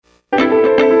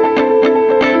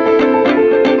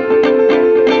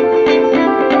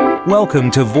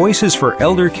Welcome to Voices for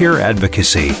Elder Care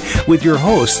Advocacy with your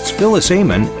hosts Phyllis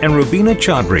Amon and Rubina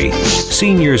Chaudhry.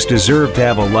 Seniors deserve to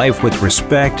have a life with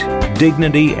respect,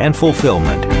 dignity, and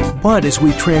fulfillment. But as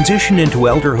we transition into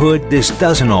elderhood, this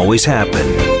doesn't always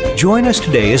happen. Join us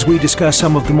today as we discuss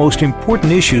some of the most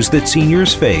important issues that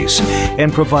seniors face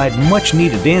and provide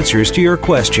much-needed answers to your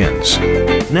questions.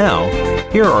 Now,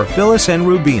 here are Phyllis and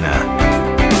Rubina.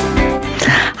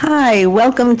 Hi,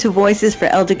 welcome to Voices for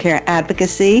Elder Care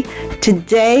Advocacy.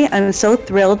 Today, I'm so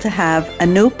thrilled to have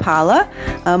Anu Pala,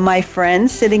 my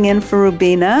friend, sitting in for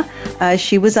Rubina.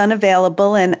 She was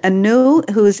unavailable, and Anu,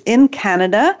 who's in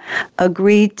Canada,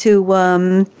 agreed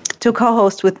to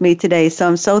co-host with me today. So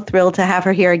I'm so thrilled to have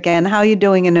her here again. How are you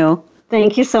doing, Anu?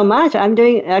 Thank you so much. I'm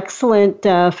doing excellent,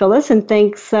 Phyllis, and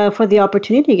thanks for the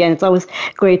opportunity again. It's always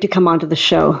great to come onto the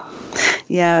show.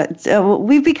 Yeah,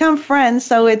 we've become friends,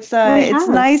 so it's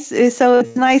nice. So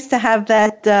it's nice to have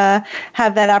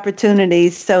that opportunity,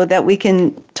 so that we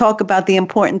can talk about the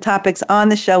important topics on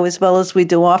the show as well as we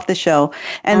do off the show.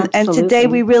 And today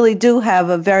we really do have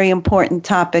a very important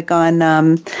topic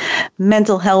on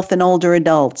mental health in older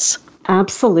adults.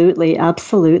 Absolutely.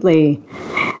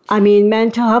 I mean,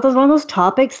 mental health is one of those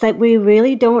topics that we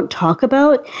really don't talk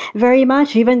about very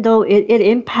much, even though it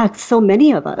impacts so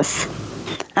many of us.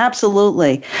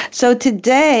 Absolutely. So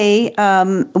today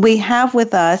we have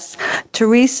with us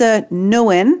Teresa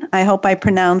Nguyen. I hope I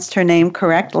pronounced her name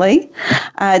correctly.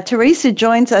 Teresa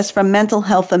joins us from Mental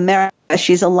Health America.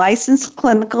 She's a licensed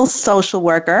clinical social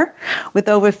worker with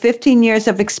over 15 years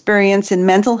of experience in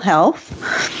mental health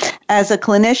as a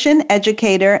clinician,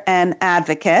 educator, and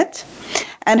advocate.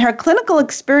 And her clinical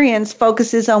experience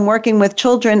focuses on working with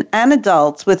children and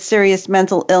adults with serious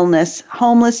mental illness,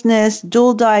 homelessness,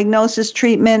 dual diagnosis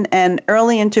treatment, and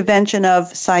early intervention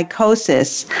of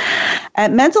psychosis.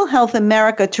 At Mental Health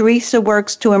America, Teresa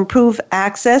works to improve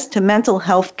access to mental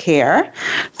health care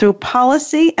through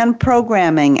policy and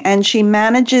programming, and she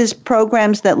manages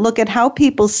programs that look at how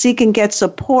people seek and get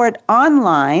support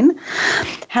online,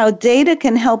 how data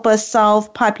can help us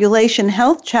solve population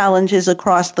health challenges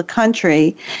across the country,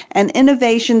 and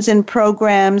innovations in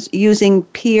programs using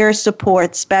peer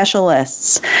support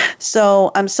specialists.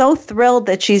 So I'm so thrilled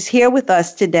that she's here with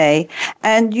us today.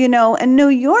 And, Anu,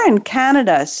 you're in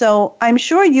Canada, so I'm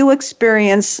sure you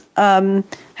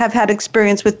have had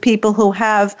experience with people who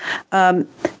have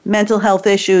mental health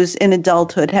issues in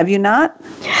adulthood. Have you not?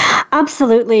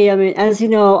 Absolutely. I mean, as you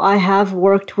know, I have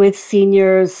worked with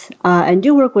seniors and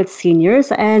do work with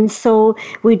seniors. And so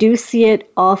we do see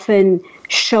it often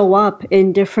show up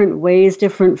in different ways,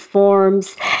 different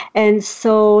forms. And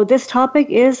so this topic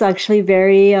is actually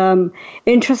very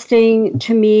interesting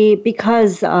to me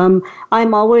because I'm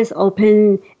always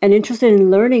open and interested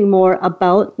in learning more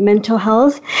about mental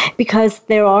health, because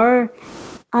there are,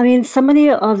 so many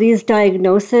of these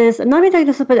diagnoses, not even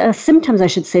diagnoses, but symptoms, I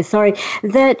should say,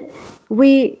 that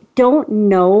we don't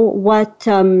know what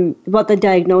the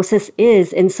diagnosis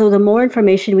is. And so the more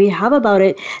information we have about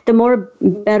it, the more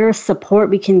better support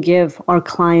we can give our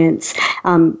clients.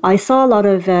 I saw a lot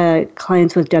of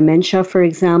clients with dementia, for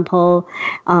example.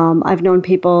 I've known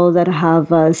people that have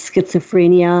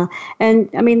schizophrenia. And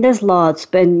there's lots,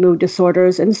 and mood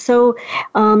disorders. And so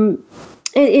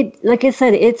It like I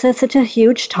said, it's such a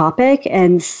huge topic,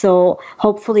 and so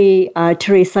hopefully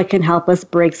Teresa can help us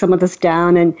break some of this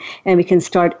down, and we can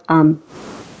start,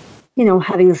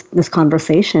 having this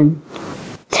conversation.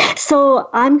 So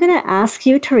I'm going to ask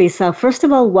you, Teresa, first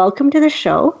of all, welcome to the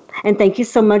show, and thank you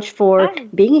so much for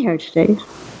being here today.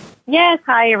 Yes,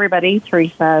 hi everybody,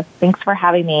 Teresa. Thanks for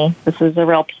having me. This is a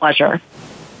real pleasure.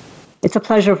 It's a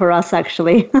pleasure for us,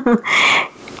 actually.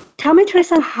 Tell me,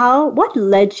 Teresa, what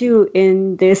led you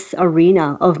in this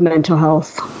arena of mental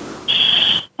health?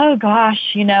 Oh,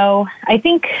 gosh, I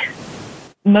think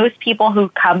most people who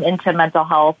come into mental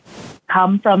health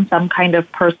come from some kind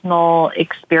of personal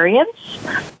experience.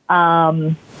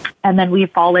 And then we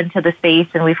fall into the space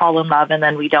and we fall in love and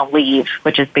then we don't leave,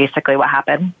 which is basically what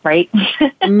happened, right?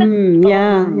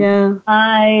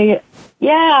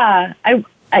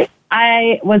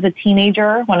 I was a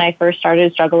teenager when I first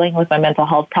started struggling with my mental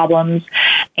health problems.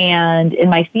 And in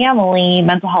my family,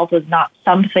 mental health was not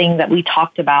something that we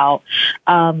talked about.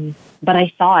 But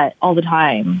I saw it all the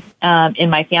time in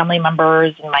my family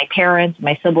members, and my parents,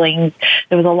 my siblings.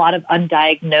 There was a lot of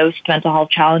undiagnosed mental health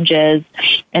challenges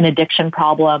and addiction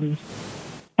problems.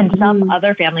 And some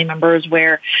other family members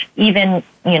where even,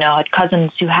 had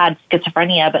cousins who had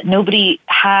schizophrenia, but nobody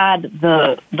had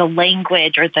the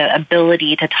language or the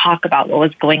ability to talk about what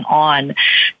was going on.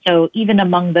 So even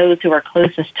among those who were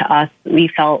closest to us, we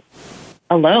felt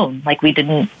alone, like we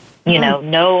didn't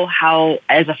know how,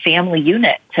 as a family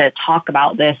unit, to talk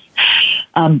about this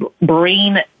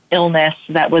brain illness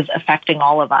that was affecting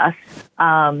all of us.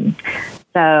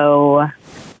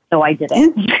 So I did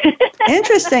it.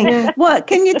 Interesting. What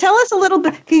can you tell us a little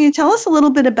bit? Can you tell us a little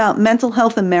bit about Mental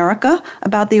Health America,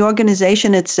 about the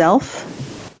organization itself?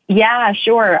 Yeah,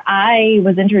 sure. I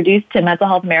was introduced to Mental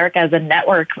Health America as a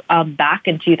network back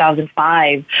in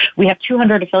 2005. We have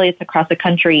 200 affiliates across the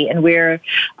country, and we're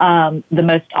the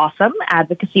most awesome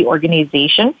advocacy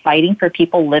organization fighting for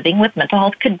people living with mental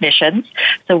health conditions.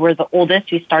 So we're the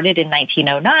oldest. We started in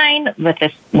 1909 with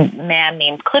this man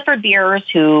named Clifford Beers,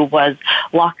 who was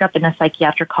locked up in a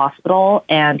psychiatric hospital,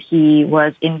 and he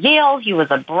was in Yale. He was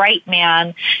a bright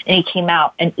man, and he came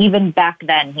out. And even back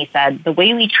then, he said, the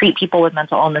way we treat people with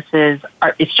mental illness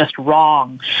it's just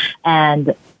wrong.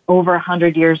 And over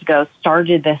 100 years ago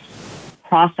started this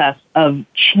process of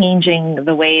changing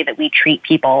the way that we treat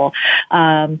people.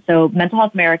 So Mental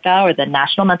Health America, or the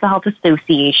National Mental Health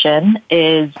Association,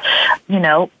 is,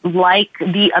 like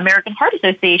the American Heart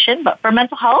Association, but for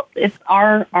mental health. It's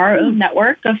our own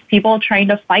network of people trying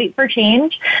to fight for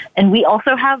change. And we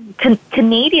also have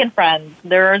Canadian friends.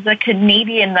 There is a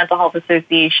Canadian Mental Health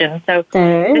Association. So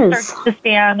it starts to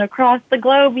span across the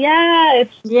globe. Yeah.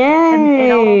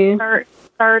 Yay. It all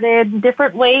started in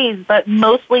different ways, but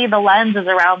mostly the lens is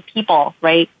around people,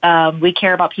 right? We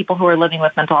care about people who are living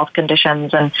with mental health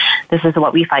conditions, and this is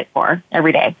what we fight for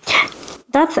every day.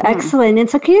 That's excellent. And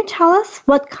so can you tell us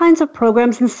what kinds of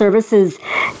programs and services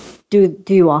do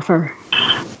you offer?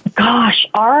 Gosh,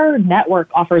 our network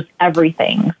offers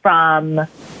everything from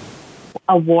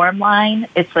a warm line.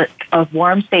 It's a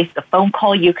warm space, a phone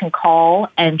call you can call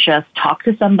and just talk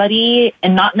to somebody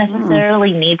and not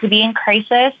necessarily need to be in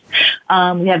crisis.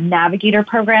 We have navigator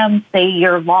programs. Say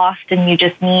you're lost and you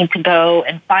just need to go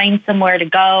and find somewhere to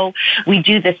go. We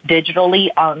do this digitally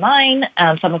online.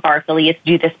 Some of our affiliates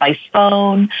do this by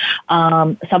phone.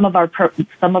 Some of our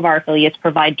affiliates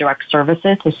provide direct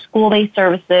services, so school-based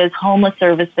services, homeless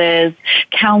services,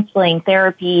 counseling,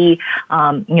 therapy,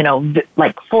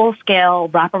 like full-scale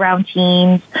wraparound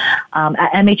teams.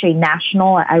 At MHA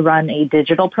National, I run a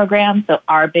digital program, so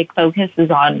our big focus is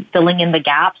on filling in the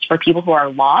gaps for people who are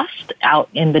lost out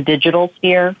in the digital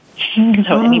sphere.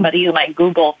 So anybody who might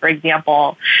Google, for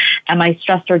example, am I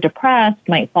stressed or depressed,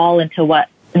 might fall into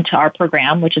our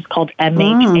program, which is called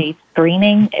MHA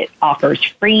Screening. It offers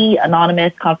free,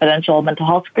 anonymous, confidential mental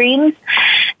health screens,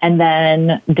 and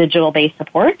then digital-based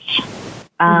supports.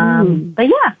 But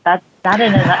yeah, that's that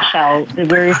in a nutshell.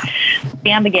 We're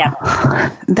span the gamut.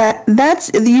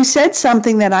 That's you said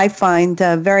something that I find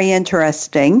very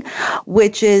interesting,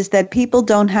 which is that people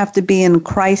don't have to be in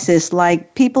crisis.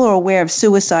 Like, people are aware of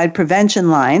suicide prevention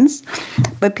lines,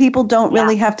 but people don't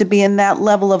really have to be in that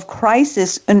level of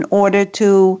crisis in order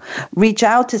to reach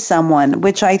out to someone,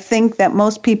 which I think that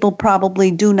most people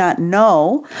probably do not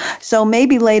know. So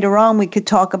maybe later on we could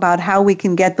talk about how we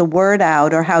can get the word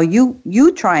out, or how you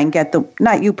try and get the,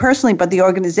 not you personally, but the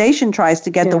organization tries to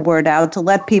get the word out to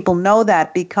let people know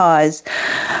that, because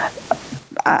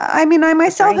I mean, I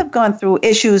myself have gone through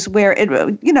issues where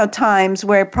times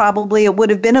where probably it would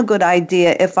have been a good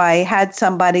idea if I had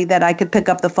somebody that I could pick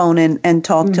up the phone and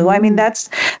talk to. I mean, that's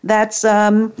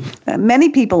many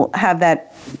people have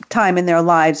that time in their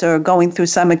lives, or going through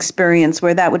some experience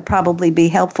where that would probably be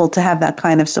helpful to have that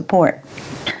kind of support.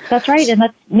 That's right. And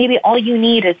that's maybe all you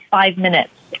need is 5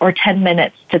 minutes or 10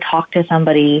 minutes to talk to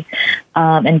somebody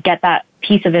and get that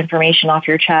piece of information off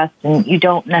your chest. And you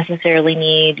don't necessarily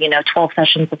need, 12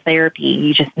 sessions of therapy.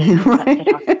 You just need to talk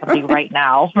to somebody right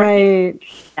now. Right.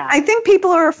 Yeah. I think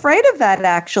people are afraid of that,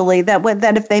 actually, that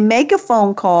if they make a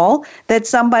phone call, that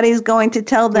somebody's going to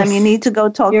tell them, you need to go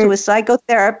talk to a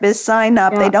psychotherapist, sign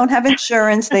up. They don't have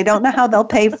insurance. They don't know how they'll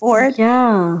pay for it.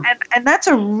 Yeah. And that's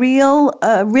a real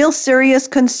serious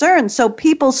concern. So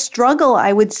people struggle,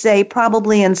 I would say,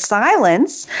 probably in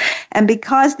silence. And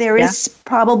because there is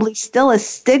probably still a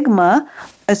stigma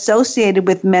associated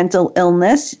with mental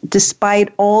illness,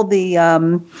 despite all the,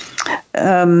 I'd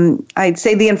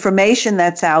say, the information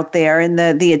that's out there and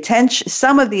the attention,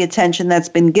 some of the attention that's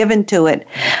been given to it.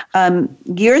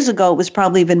 Years ago, it was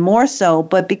probably even more so.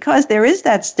 But because there is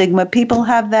that stigma, people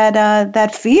have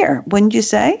that fear, wouldn't you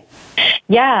say?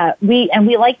 Yeah, we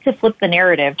like to flip the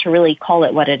narrative to really call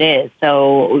it what it is.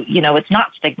 So, it's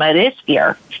not stigma, it is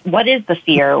fear. What is the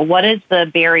fear? What is the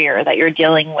barrier that you're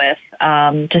dealing with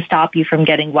to stop you from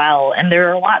getting well? And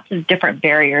there are lots of different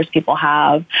barriers people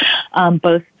have,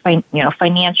 both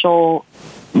financial,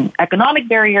 economic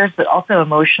barriers, but also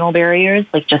emotional barriers,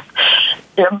 like just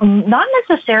not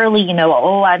necessarily,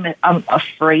 I'm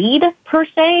afraid per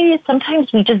se.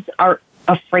 Sometimes we just are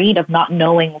afraid of not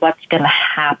knowing what's going to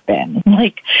happen.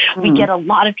 Like we get a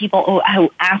lot of people who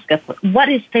ask us, what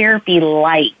is therapy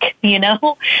like? You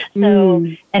know? So,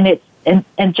 and it's,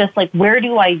 and just like, where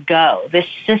do I go? This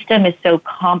system is so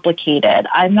complicated.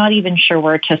 I'm not even sure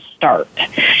where to start.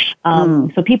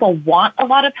 So people want a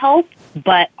lot of help,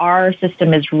 but our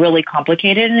system is really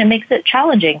complicated and it makes it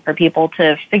challenging for people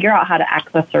to figure out how to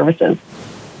access services.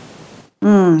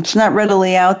 It's not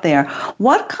readily out there.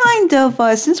 What kind of,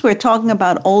 since we're talking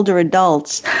about older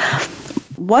adults,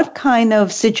 what kind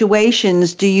of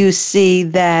situations do you see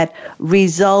that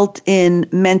result in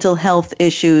mental health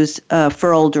issues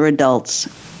for older adults?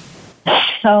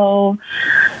 So,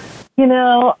 you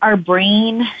know, our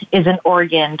brain is an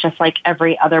organ just like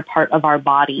every other part of our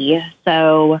body.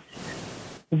 So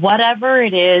whatever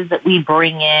it is that we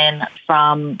bring in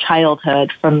from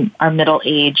childhood, from our middle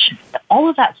age, all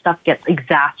of that stuff gets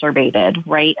exacerbated,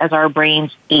 right, as our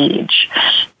brains age.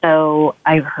 So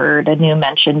I've heard Anu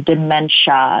mention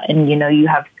dementia, and, you know, you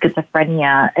have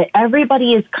schizophrenia.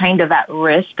 Everybody is kind of at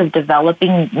risk of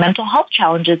developing mental health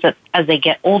challenges as they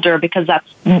get older because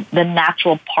that's the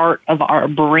natural part of our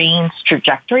brain's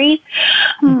trajectory.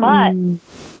 But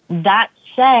that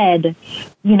said,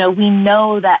 you know, we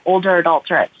know that older adults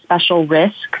are at special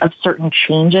risk of certain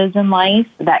changes in life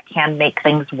that can make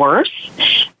things worse,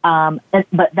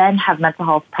 but then have mental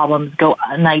health problems go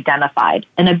unidentified.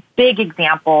 And a big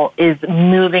example is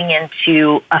moving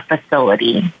into a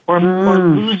facility or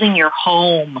losing your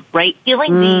home, right?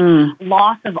 Feeling the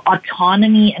loss of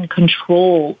autonomy and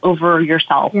control over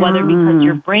yourself, whether because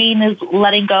your brain is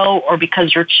letting go or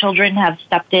because your children have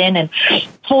stepped in and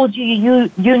told you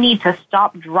need to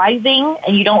stop driving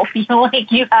and you don't feel like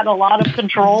you had a lot of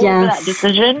control over that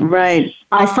decision. Right.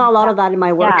 I saw a lot of that in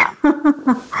my work.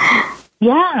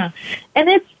 Yeah. And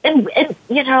it's, and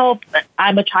you know,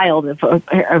 I'm a child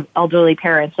of elderly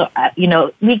parents. So, you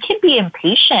know, we can be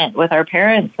impatient with our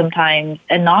parents sometimes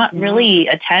and not really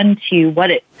attend to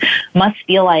what it must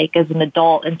feel like as an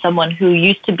adult and someone who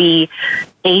used to be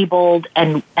abled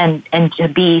and to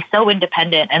be so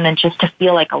independent, and then just to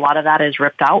feel like a lot of that is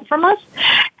ripped out from us.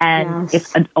 And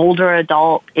if an older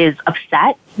adult is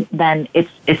upset, then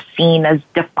it's seen as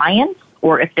defiance.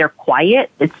 Or if they're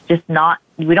quiet, it's just not,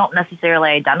 we don't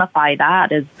necessarily identify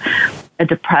that as a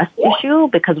depressed issue,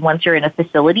 because once you're in a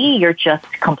facility, you're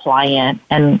just compliant.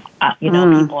 And, you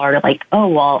know, people are like, oh,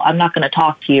 well, I'm not going to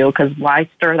talk to you because why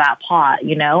stir that pot,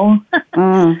 you know?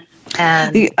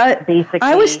 And basically,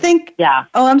 I was thinking,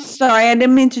 oh, I'm sorry, I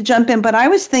didn't mean to jump in, but I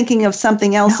was thinking of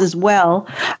something else as well,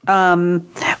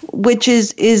 which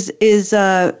is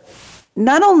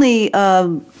not only,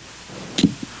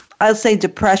 I'll say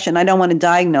depression. I don't want to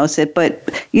diagnose it, but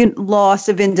loss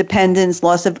of independence,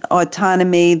 loss of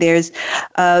autonomy. There's,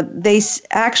 they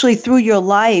actually through your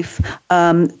life,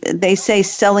 they say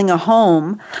selling a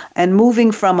home and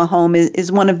moving from a home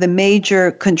is one of the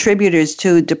major contributors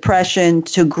to depression,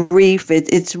 to grief.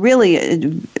 It's really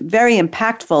very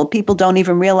impactful. People don't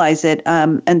even realize it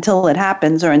until it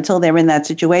happens or until they're in that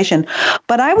situation.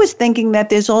 But I was thinking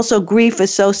that there's also grief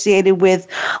associated with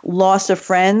loss of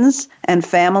friends and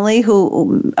family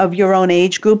who of your own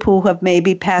age group who have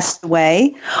maybe passed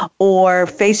away, or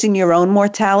facing your own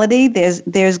mortality.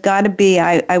 There's got to be,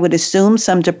 I would assume,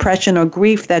 some depression or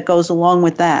grief that goes along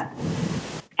with that.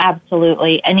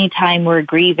 Absolutely. Anytime we're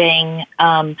grieving,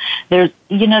 there's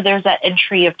that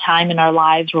entry of time in our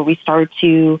lives where we start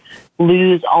to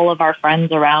lose all of our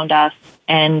friends around us,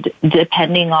 and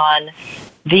depending on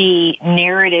the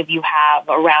narrative you have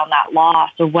around that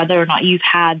loss, or whether or not you've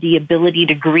had the ability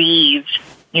to grieve,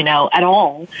 you know, at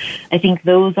all, I think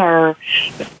those are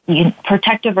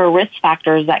protective or risk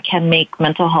factors that can make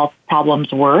mental health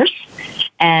problems worse.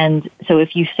 And so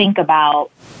if you think about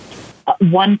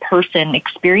one person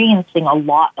experiencing a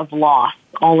lot of loss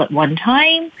all at one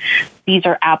time, these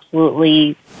are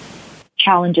absolutely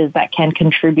challenges that can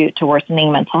contribute to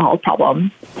worsening mental health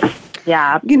problems.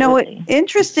 Yeah, absolutely. You know,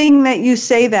 interesting that you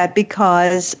say that,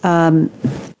 because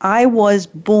I was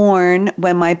born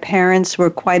when my parents were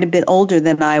quite a bit older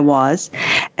than I was,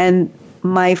 and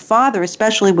my father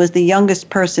especially was the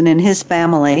youngest person in his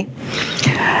family.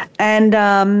 And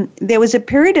there was a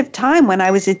period of time when I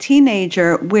was a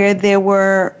teenager where there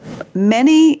were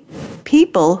many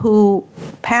people who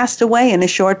passed away in a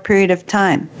short period of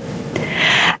time.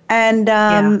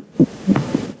 And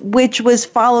which was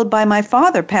followed by my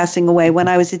father passing away when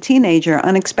I was a teenager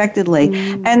unexpectedly.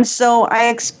 And so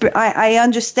I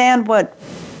understand what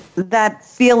that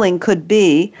feeling could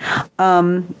be,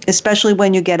 especially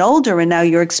when you get older and now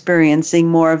you're experiencing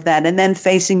more of that, and then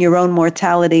facing your own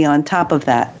mortality on top of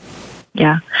that.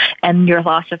 Yeah. And your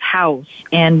loss of house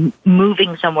and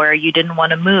moving somewhere you didn't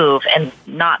want to move and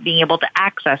not being able to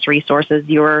access resources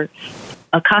you're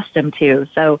accustomed to.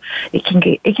 So it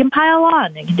can pile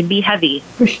on. It can be heavy.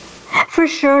 For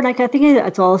sure. Like, I think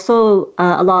it's also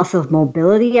a loss of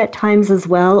mobility at times as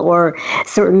well, or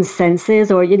certain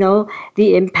senses, or,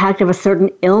 the impact of a certain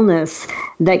illness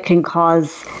that can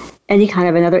cause any kind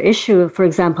of another issue. For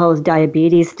example,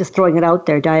 diabetes, just throwing it out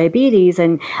there, diabetes,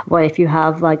 and what if you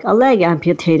have like a leg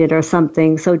amputated or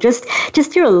something. So just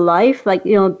your life, like,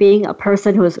 being a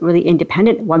person who was really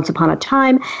independent once upon a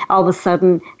time, all of a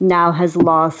sudden now has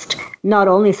lost not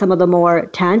only some of the more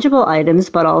tangible items,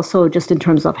 but also just in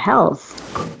terms of health.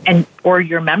 Or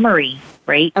your memory,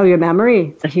 right? Oh, your memory.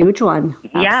 It's a huge one.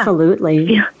 Yeah.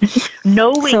 Absolutely. Yeah.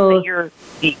 Knowing that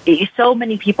so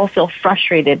many people feel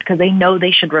frustrated because they know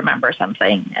they should remember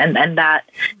something. And that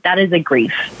is a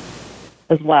grief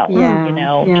as well.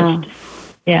 Yeah.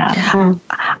 Yeah.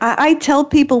 I tell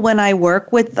people when I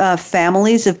work with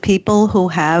families of people who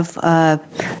have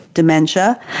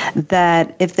dementia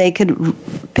that if they could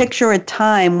picture a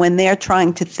time when they're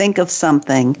trying to think of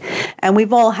something, and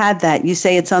we've all had that. You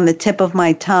say it's on the tip of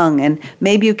my tongue, and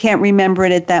maybe you can't remember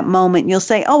it at that moment. You'll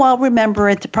say, oh, I'll remember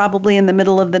it probably in the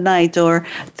middle of the night, or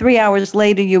 3 hours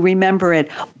later you remember it.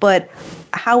 But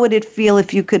how would it feel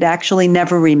if you could actually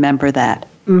never remember that?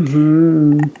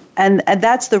 Mm-hmm. And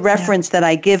that's the reference that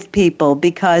I give people,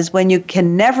 because when you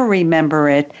can never remember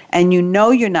it and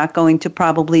you're not going to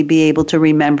probably be able to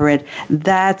remember it,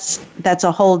 that's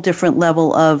a whole different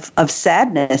level of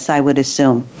sadness, I would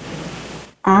assume.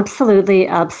 Absolutely.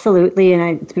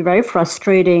 And it's been very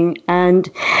frustrating. And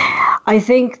I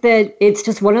think that it's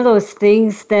just one of those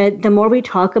things that the more we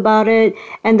talk about it,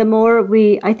 and the more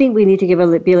I think we need to be a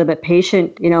little bit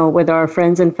patient, with our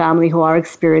friends and family who are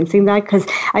experiencing that. Because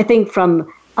I think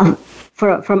from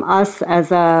us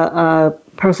as a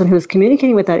person who's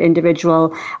communicating with that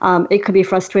individual, it could be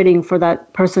frustrating for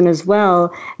that person as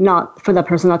well, not for that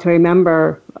person not to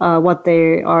remember what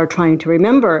they are trying to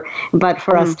remember, but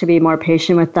for us to be more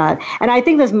patient with that. And I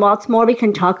think there's lots more we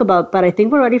can talk about, but I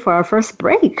think we're ready for our first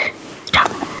break.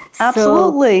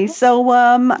 Absolutely. So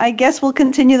I guess we'll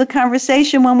continue the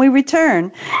conversation when we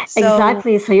return.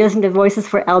 Exactly. So you're listening to Voices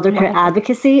for Elder Care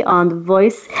Advocacy on the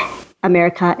Voice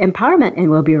America Empowerment, and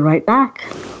we'll be right back.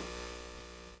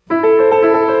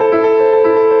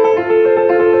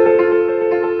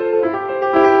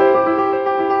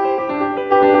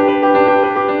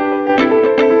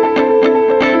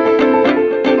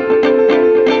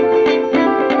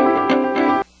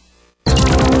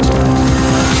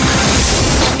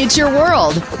 It's your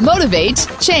world. Motivate,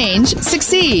 change,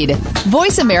 succeed.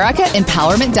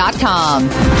 VoiceAmericaEmpowerment.com.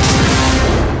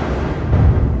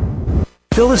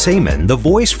 Phyllis Amon, the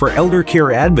voice for elder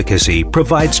care advocacy,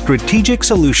 provides strategic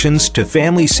solutions to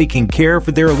families seeking care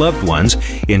for their loved ones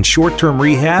in short-term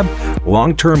rehab,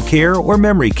 long-term care, or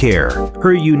memory care.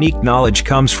 Her unique knowledge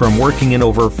comes from working in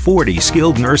over 40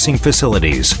 skilled nursing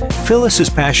facilities. Phyllis's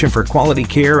passion for quality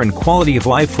care and quality of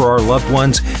life for our loved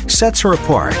ones sets her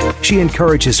apart. She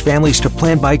encourages families to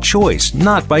plan by choice,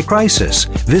 not by crisis.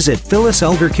 Visit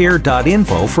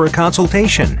phylliseldercare.info for a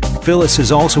consultation. Phyllis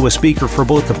is also a speaker for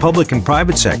both the public and private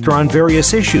sector on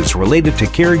various issues related to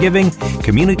caregiving,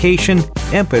 communication,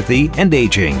 empathy, and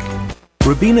aging.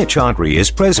 Rubina Chaudhry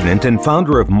is president and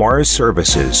founder of Mars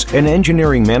Services, an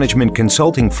engineering management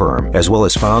consulting firm, as well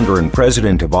as founder and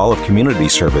president of Olive Community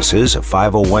Services, a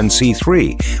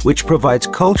 501c3, which provides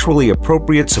culturally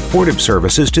appropriate supportive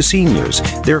services to seniors,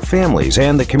 their families,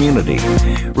 and the community.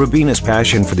 Rubina's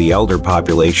passion for the elder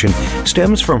population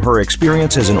stems from her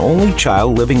experience as an only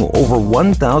child living over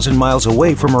 1,000 miles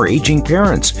away from her aging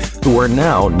parents, who are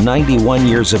now 91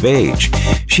 years of age.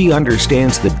 She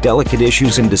understands the delicate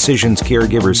issues and decisions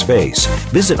caregivers face.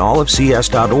 Visit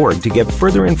olivecs.org to get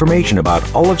further information about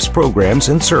Olive's programs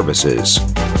and services.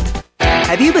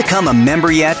 Have you become a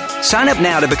member yet? Sign up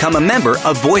now to become a member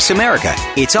of Voice America.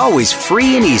 It's always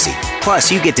free and easy.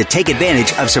 Plus, you get to take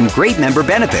advantage of some great member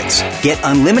benefits. Get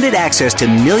unlimited access to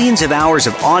millions of hours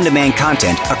of on-demand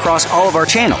content across all of our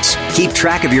channels. Keep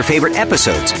track of your favorite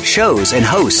episodes, shows, and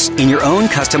hosts in your own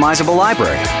customizable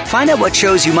library. Find out what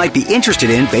shows you might be interested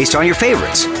in based on your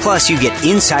favorites. Plus, you get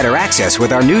insider access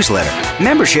with our newsletter.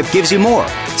 Membership gives you more.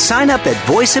 Sign up at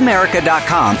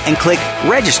voiceamerica.com and click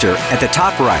Register at the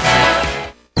top right.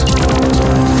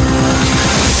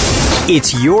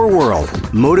 It's your world.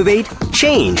 Motivate,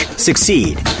 change,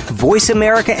 succeed.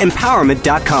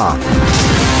 VoiceAmericaEmpowerment.com.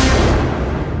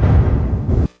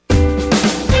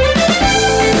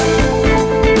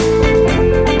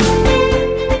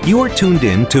 You are tuned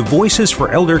in to Voices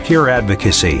for Elder Care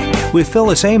Advocacy with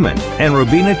Phyllis Amon and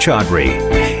Rubina Chaudhry.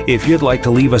 If you'd like to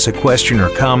leave us a question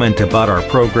or comment about our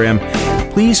program,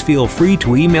 please feel free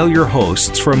to email your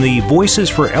hosts from the Voices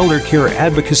for Elder Care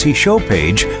Advocacy show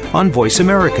page on Voice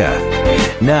America.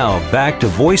 Now, back to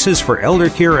Voices for Elder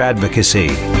Care Advocacy.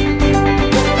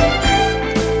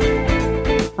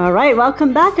 All right,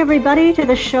 welcome back, everybody, to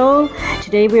the show.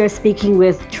 Today we are speaking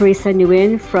with Teresa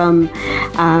Nguyen from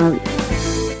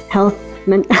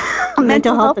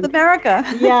Mental Health America.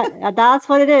 Yeah, that's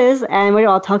what it is. And we're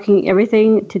all talking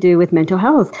everything to do with mental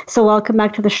health. So welcome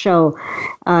back to the show.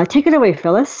 Take it away,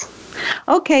 Phyllis.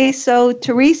 Okay, so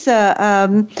Teresa,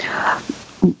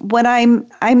 what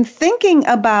I'm thinking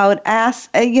about,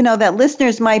 that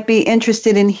listeners might be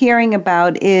interested in hearing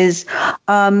about is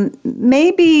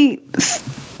maybe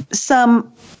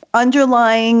some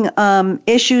underlying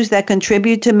issues that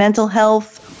contribute to mental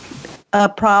health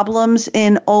problems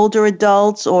in older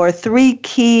adults, or 3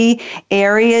 key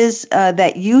areas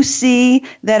that you see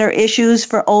that are issues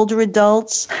for older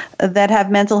adults that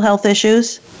have mental health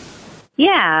issues?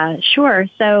 Yeah, sure.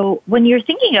 So when you're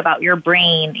thinking about your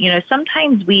brain,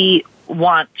 sometimes we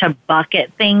want to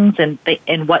bucket things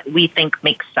in what we think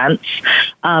makes sense.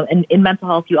 And in mental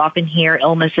health, you often hear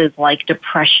illnesses like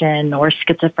depression or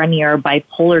schizophrenia or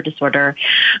bipolar disorder.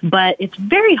 But it's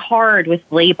very hard with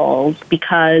labels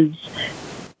because,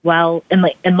 well,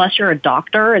 unless you're a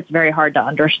doctor, it's very hard to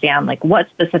understand what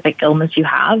specific illness you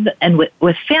have. And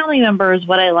with family members,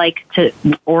 what I like to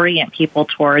orient people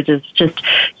towards is just,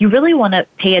 you really want to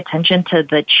pay attention to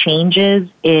the changes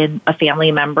in a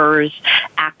family member's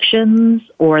actions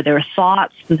or their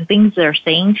thoughts, the things they're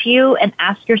saying to you, and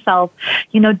ask yourself,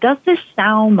 does this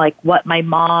sound like what my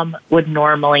mom would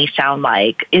normally sound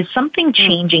like? Is something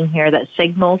changing here that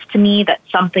signals to me that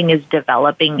something is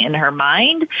developing in her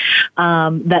mind?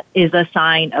 That is a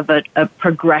sign of a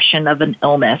progression of an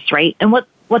illness, right? And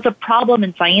what's a problem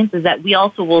in science is that we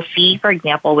also will see, for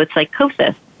example, with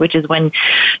psychosis, which is when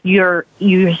you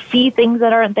see things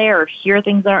that aren't there or hear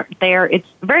things that aren't there. It's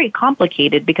very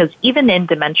complicated because even in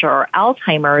dementia or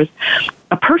Alzheimer's,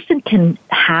 a person can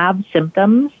have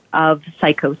symptoms of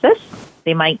psychosis.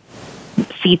 They might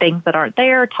see things that aren't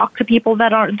there, talk to people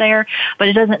that aren't there, but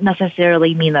it doesn't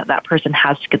necessarily mean that person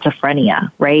has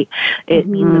schizophrenia, right? It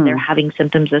means that they're having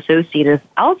symptoms associated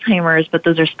with Alzheimer's, but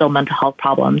those are still mental health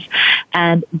problems.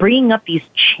 And bringing up these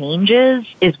changes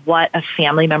is what a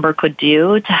family member could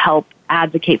do to help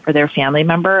advocate for their family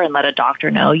member and let a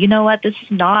doctor know, this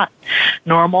is not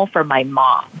normal for my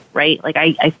mom, right?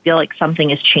 I feel like something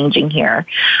is changing here.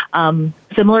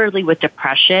 Similarly with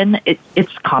depression,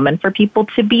 it's common for people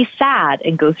to be sad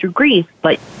and go through grief,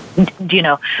 but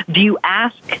do you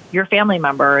ask your family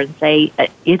member and say,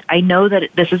 I know that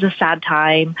this is a sad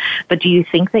time, but do you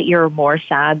think that you're more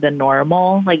sad than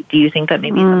normal? Do you think that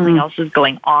maybe something else is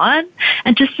going on?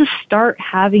 And just to start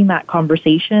having that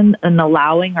conversation and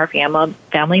allowing our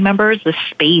family members the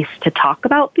space to talk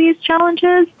about these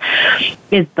challenges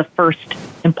is the first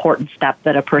important step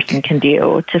that a person can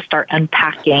do to start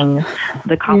unpacking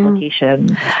the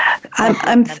complications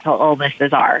mental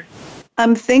illnesses are.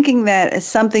 I'm thinking that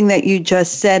something that you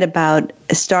just said about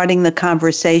starting the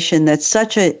conversation, that's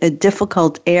such a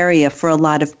difficult area for a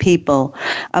lot of people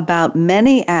about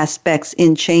many aspects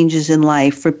in changes in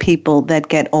life for people that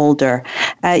get older.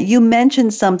 You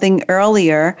mentioned something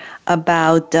earlier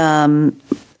about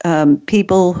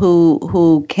people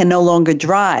who can no longer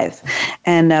drive,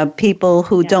 and people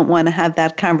who don't want to have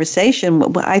that conversation.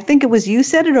 I think it was you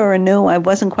said it or Anu, I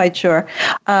wasn't quite sure.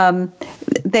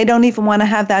 They don't even want to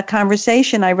have that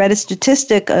conversation. I read a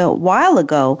statistic a while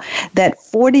ago that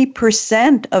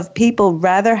 40% of people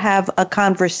rather have a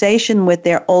conversation with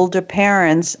their older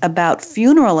parents about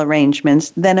funeral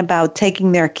arrangements than about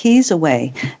taking their keys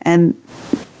away and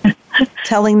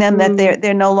telling them that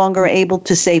they're no longer able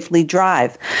to safely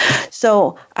drive.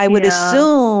 So I would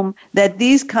assume that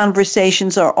these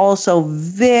conversations are also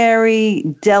very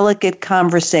delicate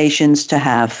conversations to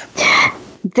have.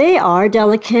 They are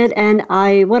delicate, and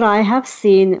what I have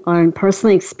seen and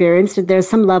personally experienced, there's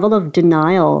some level of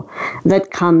denial that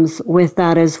comes with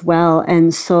that as well.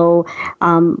 And so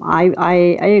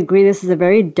I agree this is a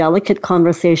very delicate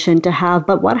conversation to have.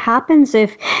 But what happens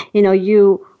if,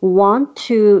 you want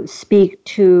to speak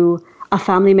to a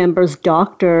family member's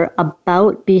doctor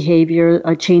about behavior,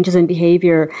 changes in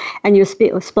behavior, and you've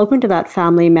spoken to that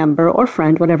family member or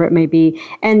friend, whatever it may be,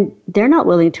 and they're not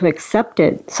willing to accept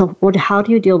it. So how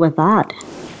do you deal with that?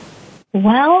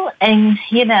 Well, and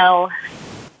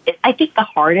I think the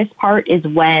hardest part is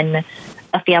when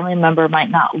a family member might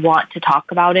not want to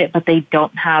talk about it, but they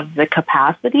don't have the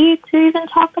capacity to even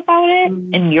talk about it,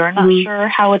 and you're not sure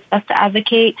how it's best to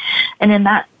advocate. And in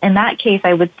that case,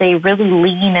 I would say really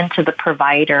lean into the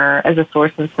provider as a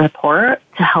source of support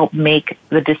to help make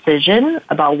the decision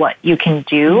about what you can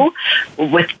do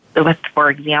with, for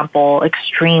example,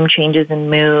 extreme changes in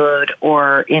mood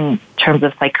or in terms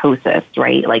of psychosis,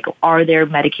 right? Like, are there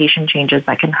medication changes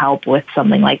that can help with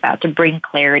something like that to bring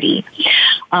clarity?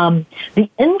 The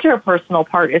interpersonal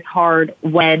part is hard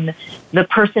when the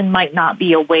person might not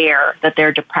be aware that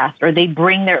they're depressed, or they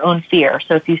bring their own fear.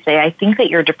 So if you say, I think that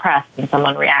you're depressed, and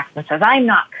someone reacts and says, I'm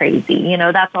not crazy,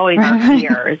 that's always our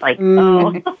fear. It's like,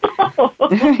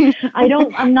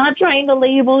 I'm not trying to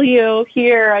label you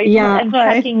here. I'm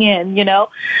checking in,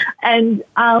 And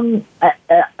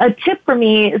a tip for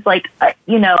me is like,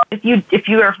 if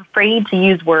you are afraid to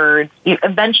use words,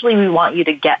 eventually we want you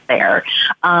to get there.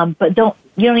 But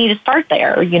you don't need to start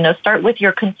there. Start with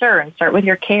your concern, start with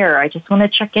your care. I just want to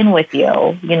check in with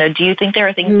you. Do you think there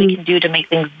are things we can do to make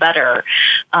things better?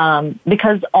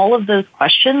 Because all of those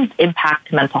questions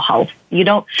impact mental health. You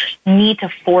don't need to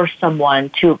force someone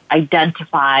to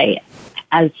identify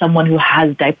as someone who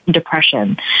has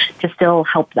depression to still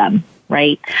help them,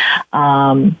 right?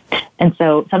 And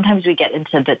so sometimes we get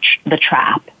into the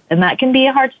trap, and that can be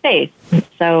a hard space.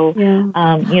 So, you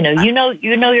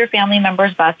know your family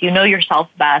members best, you know yourself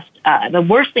best. The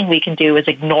worst thing we can do is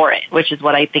ignore it, which is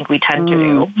what I think we tend to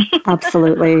do.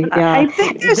 Absolutely, yeah. I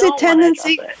think there's a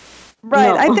tendency. Right.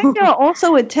 No. I think there are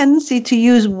also a tendency to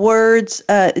use words,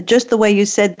 just the way you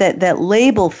said that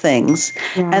label things,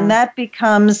 and that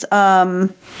becomes a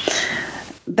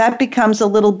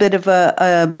little bit of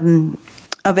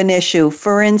an issue.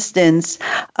 For instance,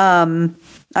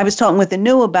 I was talking with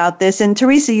Anu about this, and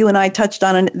Teresa, you and I touched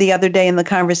on it the other day in the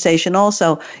conversation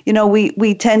also.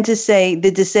 We tend to say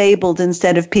the disabled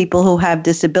instead of people who have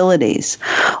disabilities,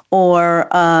 or,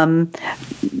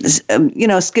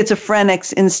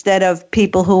 schizophrenics instead of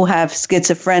people who have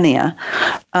schizophrenia.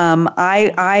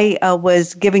 I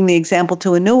was giving the example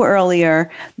to Anu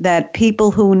earlier that people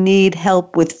who need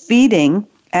help with feeding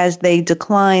as they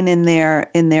decline in their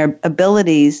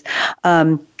abilities,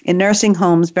 in nursing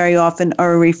homes very often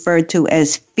are referred to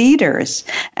as feeders,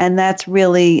 and that's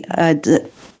really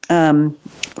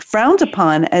frowned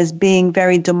upon as being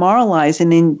very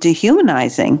demoralizing and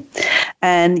dehumanizing.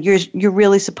 And you're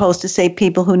really supposed to say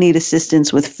people who need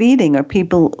assistance with feeding or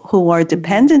people who are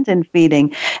dependent in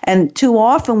feeding. And too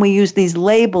often we use these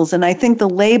labels, and I think the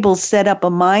labels set up a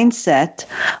mindset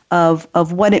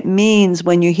of what it means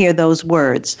when you hear those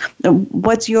words.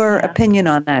 What's your opinion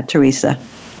on that, Teresa?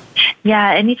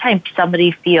 Yeah, anytime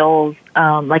somebody feels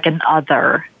like an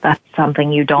other, that's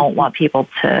something you don't want people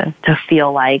to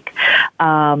feel like.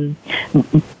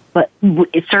 But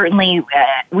certainly,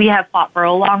 we have fought for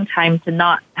a long time to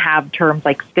not have terms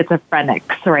like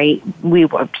schizophrenics, right?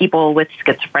 People with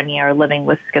schizophrenia are living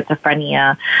with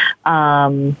schizophrenia.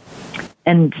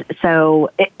 And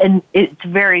so, it's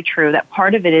very true that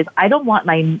part of it is I don't want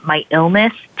my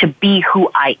illness to be who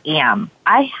I am.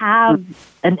 I have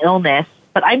an illness,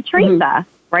 but I'm Teresa,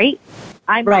 right?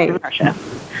 I'm not depression.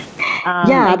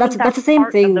 That's the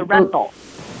same thing. The rental.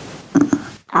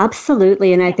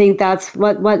 Absolutely, and I think that's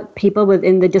what people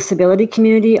within the disability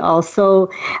community also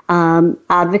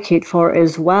advocate for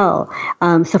as well.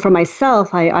 So for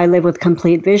myself, I live with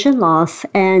complete vision loss,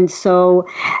 and so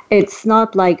it's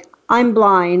not like I'm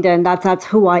blind and that's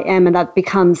who I am, and that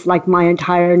becomes like my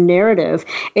entire narrative.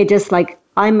 It just like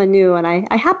I'm Anu, and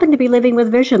I happen to be living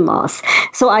with vision loss.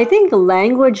 So I think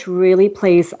language really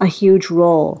plays a huge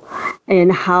role in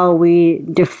how we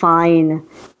define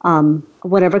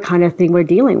whatever kind of thing we're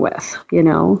dealing with,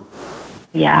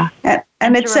 Yeah.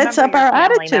 And it sets up our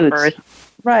attitudes. Members.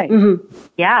 Right. Mm-hmm.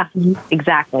 Yeah,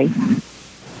 exactly.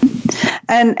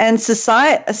 And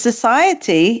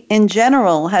society in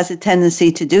general has a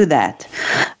tendency to do that.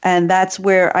 And that's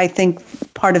where I think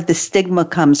part of the stigma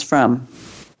comes from.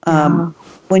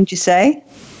 Wouldn't you say?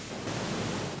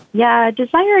 Yeah, a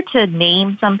desire to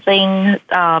name something,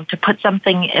 to put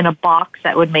something in a box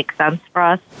that would make sense for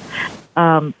us.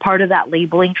 Part of that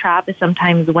labeling trap is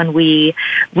sometimes when we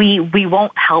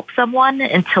won't help someone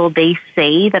until they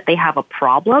say that they have a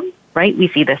problem, right? We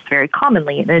see this very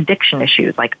commonly in addiction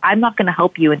issues. Like, I'm not going to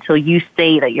help you until you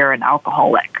say that you're an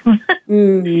alcoholic.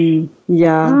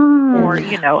 Yeah. Or,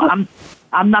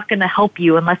 I'm not going to help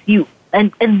you unless you...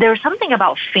 And there's something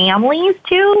about families,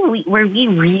 too, where we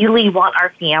really want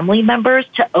our family members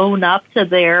to own up to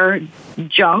their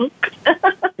junk.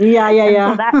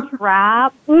 Yeah. So that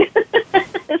trap.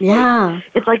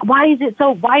 It's like,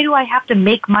 why do I have to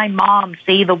make my mom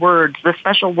say the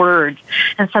special words,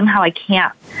 and somehow I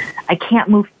can't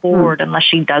move forward unless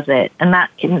she does it. And that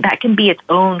can be its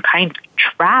own kind of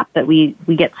trap that we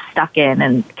get stuck in,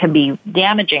 and can be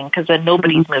damaging because then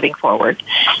nobody's moving forward.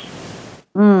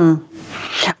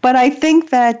 But I think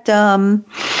that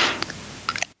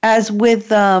as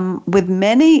with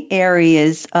many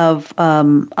areas of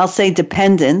I'll say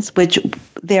dependence, which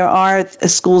there are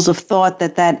schools of thought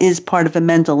that is part of a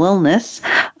mental illness,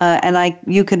 and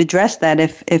you could address that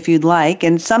if you'd like.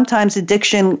 And sometimes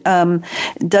addiction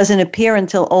doesn't appear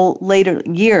until later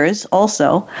years.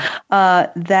 Also,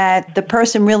 that the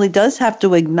person really does have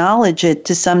to acknowledge it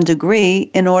to some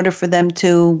degree in order for them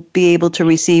to be able to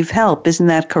receive help. Isn't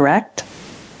that correct?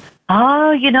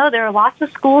 Oh, there are lots of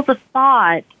schools of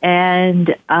thought,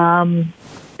 and and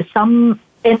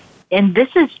this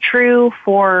is true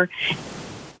for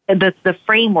the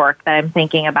framework that I'm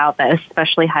thinking about that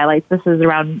especially highlights this is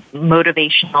around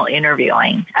motivational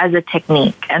interviewing as a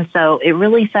technique. And so it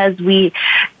really says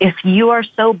if you are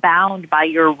so bound by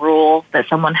your rule that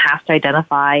someone has to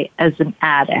identify as an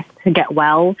addict to get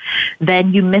well,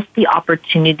 then you miss the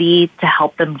opportunity to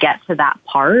help them get to that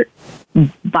part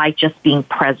by just being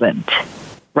present,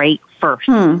 right, first.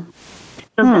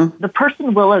 So the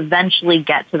person will eventually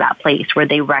get to that place where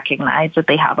they recognize that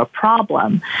they have a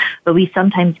problem. But we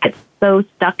sometimes get so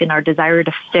stuck in our desire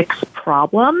to fix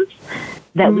problems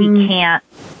that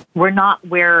we're not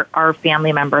where our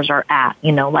family members are at.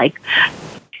 Like,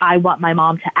 I want my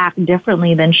mom to act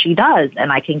differently than she does,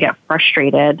 and I can get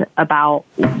frustrated about,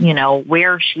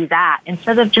 where she's at,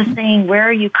 instead of just saying, where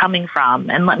are you coming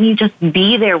from? And let me just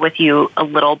be there with you a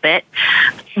little bit.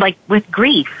 Like with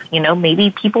grief, maybe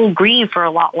people grieve for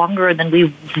a lot longer than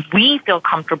we feel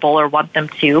comfortable or want them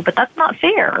to, but that's not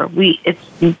fair.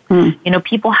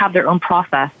 People have their own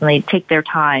process and they take their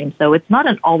time. So it's not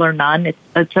an all or none.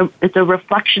 It's a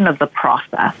reflection of the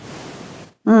process.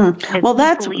 Well,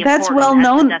 that's well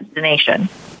known. Destination.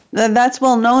 That's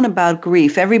well known about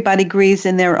grief. Everybody grieves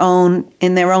in their own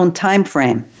time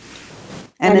frame,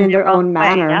 and in their own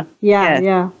manner.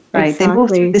 Yeah. Right. Exactly. They move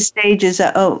through the stages.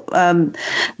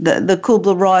 The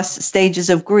Kubler-Ross stages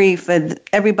of grief, and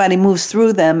everybody moves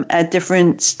through them at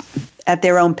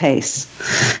their own pace.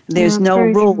 There's no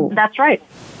rule. That's right.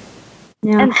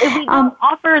 Yeah. And if we don't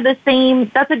offer the same,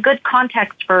 that's a good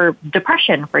context for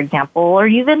depression, for example, or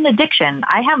even addiction.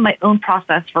 I have my own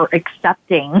process for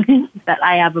accepting that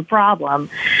I have a problem,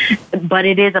 but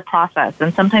it is a process.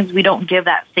 And sometimes we don't give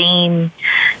that same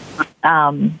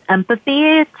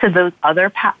empathy to those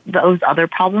other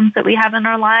problems that we have in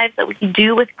our lives that we can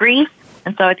do with grief.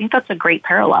 And so I think that's a great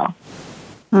parallel.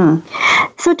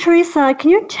 So, Teresa,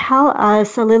 can you tell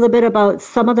us a little bit about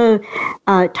some of the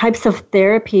types of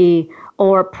therapy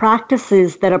or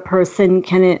practices that a person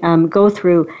can go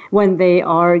through when they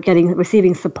are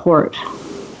receiving support?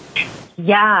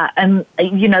 Yeah, and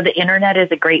the internet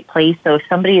is a great place. So if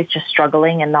somebody is just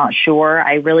struggling and not sure,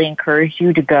 I really encourage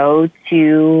you to go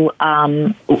to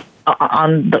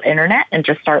on the internet and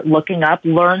just start looking up,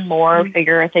 learn more,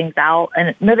 figure things out. And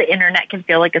I know the internet can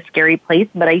feel like a scary place,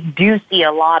 but I do see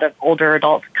a lot of older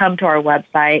adults come to our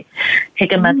website,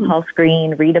 take a mental health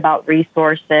screen, read about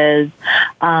resources.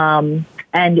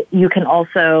 And you can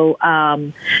also,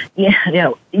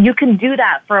 you can do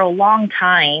that for a long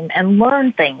time and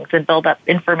learn things and build up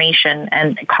information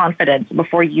and confidence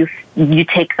before you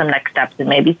take some next steps and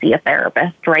maybe see a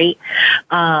therapist, right?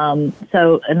 And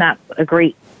that's a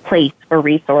great place for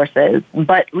resources.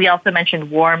 But we also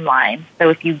mentioned Warm Line. So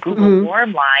if you Google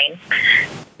Warm Line,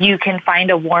 you can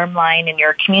find a Warm Line in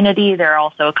your community. There are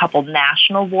also a couple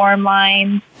national Warm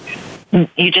Lines.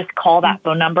 You just call that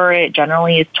phone number. It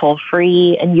generally is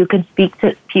toll-free, and you can speak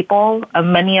to people.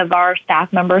 Many of our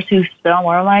staff members who sit on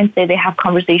Warm Line say they have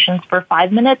conversations for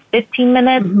 5 minutes, 15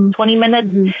 minutes, 20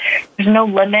 minutes. There's no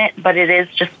limit, but it is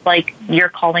just like you're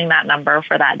calling that number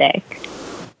for that day.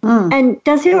 And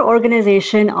does your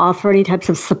organization offer any types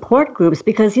of support groups?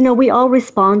 Because, we all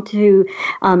respond to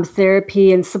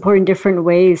therapy and support in different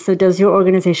ways. So does your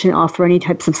organization offer any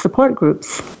types of support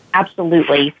groups?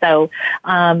 Absolutely. So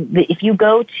if you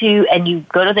go to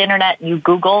the internet and you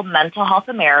Google Mental Health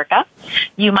America,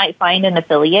 you might find an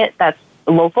affiliate that's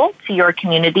local to your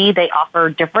community. They offer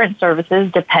different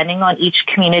services depending on each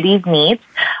community's needs.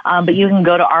 But you can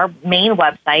go to our main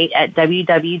website at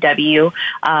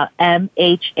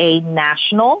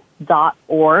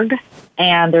www.mhanational.org.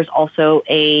 And there's also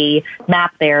a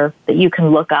map there that you can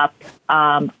look up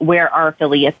where our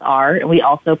affiliates are. And we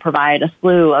also provide a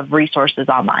slew of resources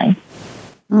online.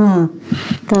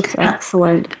 That's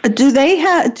excellent. Do they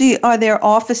have? Are there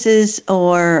offices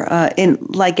or in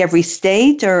like every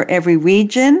state or every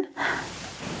region?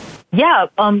 Yeah,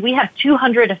 we have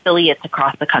 200 affiliates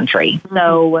across the country.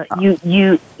 So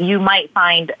you might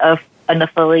find an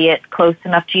affiliate close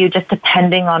enough to you, just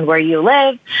depending on where you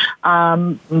live.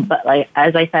 But like,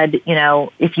 as I said,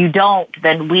 if you don't,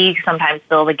 then we sometimes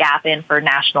fill the gap in for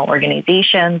national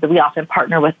organizations. We often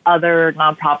partner with other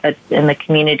nonprofits in the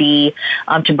community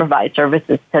to provide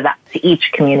services to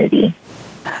each community.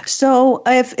 So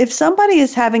if somebody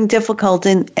is having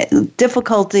difficulty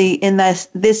in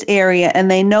this area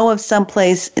and they know of some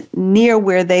place near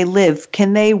where they live,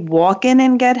 can they walk in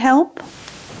and get help?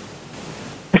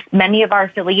 Many of our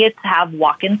affiliates have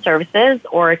walk-in services,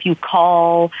 or if you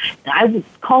call,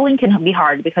 calling can be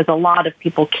hard because a lot of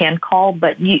people can call,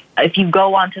 but if you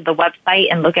go onto the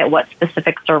website and look at what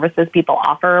specific services people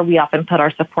offer, we often put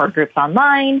our support groups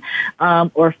online,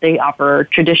 or if they offer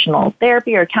traditional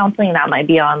therapy or counseling, that might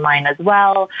be online as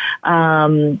well,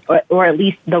 or at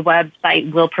least the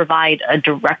website will provide a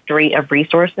directory of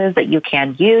resources that you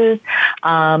can use.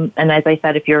 And as I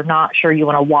said, if you're not sure you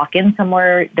want to walk in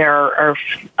somewhere, there are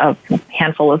a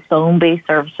handful of phone-based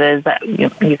services that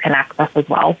you can access as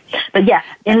well. But yes,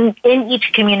 in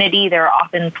each community, there are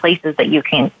often places that you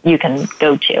can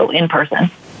go to in person.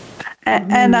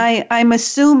 And I'm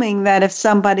assuming that if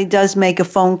somebody does make a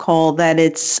phone call, that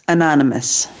it's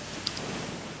anonymous.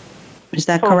 Is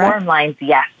that correct? For warm lines,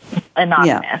 yes,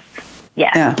 anonymous.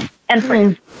 Yeah. And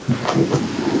free.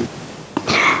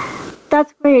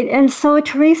 That's great. And so,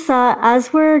 Teresa,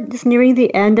 as we're just nearing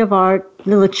the end of our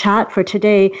little chat for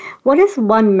today, what is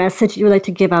one message you would like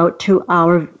to give out to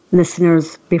our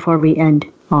listeners before we end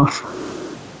off?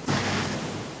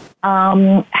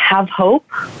 Have hope.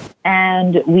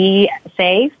 And we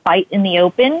say, fight in the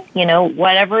open.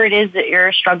 Whatever it is that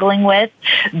you're struggling with,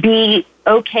 be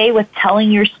okay with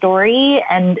telling your story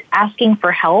and asking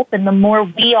for help. And the more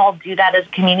we all do that as a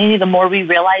community, the more we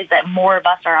realize that more of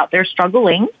us are out there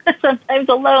struggling, sometimes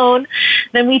alone,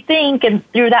 than we think. And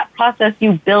through that process,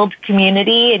 you build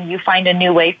community and you find a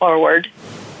new way forward.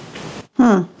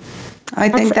 I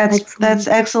think that's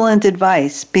excellent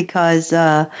advice because,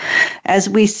 as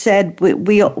we said,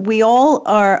 we all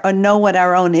know what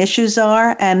our own issues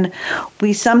are, and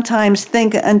we sometimes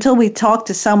think until we talk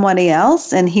to somebody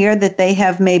else and hear that they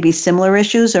have maybe similar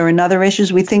issues or another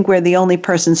issues, we think we're the only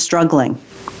person struggling.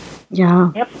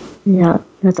 Yeah. Yep. Yeah,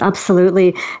 that's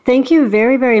absolutely. Thank you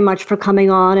very, very much for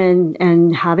coming on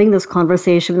and having this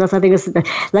conversation with us. I think this is,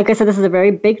 like I said, this is a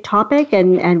very big topic,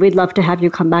 and we'd love to have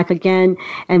you come back again,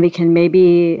 and we can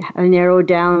maybe narrow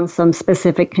down some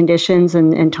specific conditions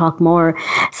and talk more.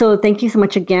 So thank you so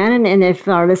much again. And if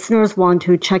our listeners want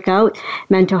to check out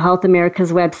Mental Health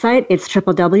America's website, it's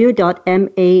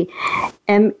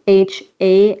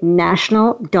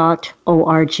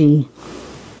www.mhanational.org.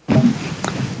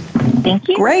 Thank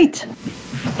you. Great.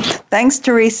 Thanks,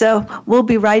 Teresa. We'll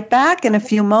be right back in a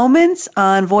few moments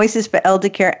on Voices for Elder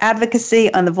Care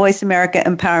Advocacy on the Voice America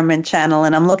Empowerment Channel,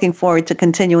 and I'm looking forward to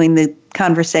continuing the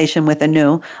conversation with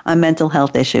Anu on mental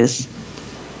health issues.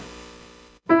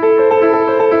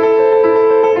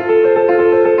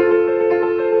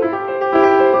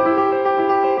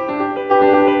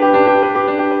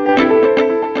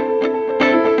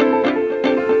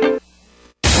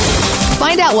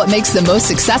 Find out what makes the most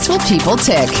successful people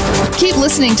tick. Keep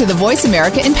listening to the Voice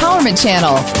America Empowerment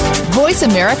Channel.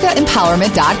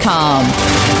 VoiceAmericaEmpowerment.com.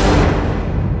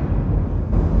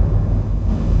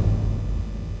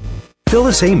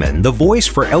 Phyllis Amon, the voice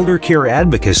for elder care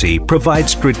advocacy,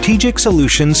 provides strategic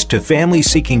solutions to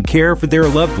families seeking care for their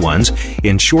loved ones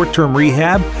in short-term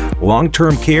rehab,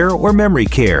 long-term care, or memory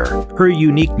care. Her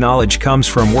unique knowledge comes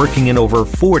from working in over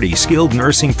 40 skilled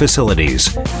nursing facilities.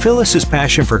 Phyllis's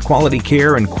passion for quality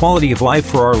care and quality of life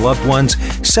for our loved ones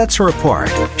sets her apart.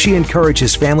 She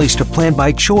encourages families to plan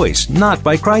by choice, not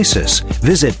by crisis.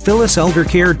 Visit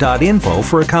phylliseldercare.info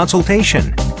for a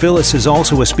consultation. Phyllis is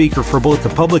also a speaker for both the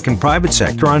public and private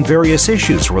sector on various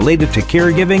issues related to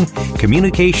caregiving,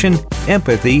 communication,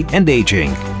 empathy, and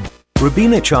aging.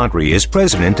 Rubina Chaudhry is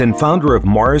president and founder of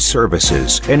Mars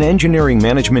Services, an engineering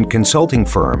management consulting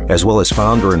firm, as well as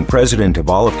founder and president of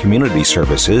Olive Community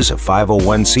Services, a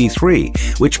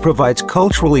 501c3, which provides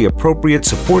culturally appropriate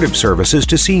supportive services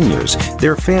to seniors,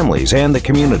 their families, and the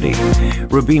community.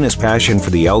 Rubina's passion for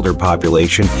the elder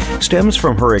population stems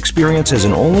from her experience as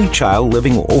an only child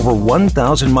living over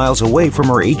 1,000 miles away from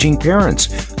her aging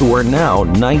parents, who are now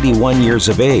 91 years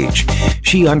of age.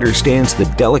 She understands the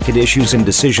delicate issues and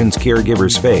decisions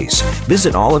caregivers face.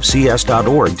 Visit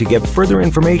olivecs.org to get further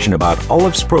information about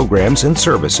Olive's programs and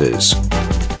services.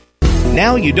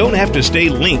 Now you don't have to stay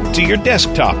linked to your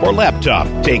desktop or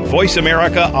laptop. Take Voice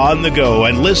America on the go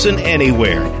and listen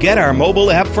anywhere. Get our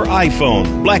mobile app for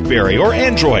iPhone, BlackBerry, or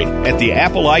Android at the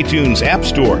Apple iTunes App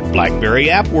Store, BlackBerry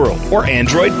App World, or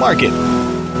Android Market.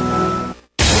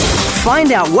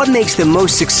 Find out what makes the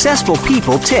most successful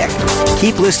people tick.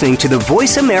 Keep listening to the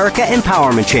Voice America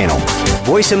Empowerment Channel.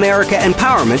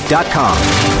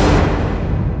 VoiceAmericaEmpowerment.com.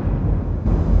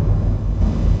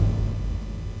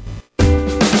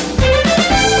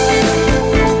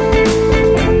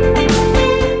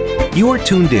 You are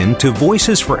tuned in to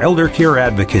Voices for Elder Care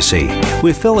Advocacy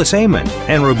with Phyllis Amon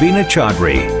and Rubina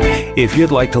Chaudhry. If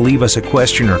you'd like to leave us a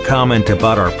question or comment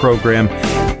about our program,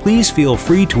 please feel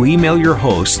free to email your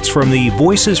hosts from the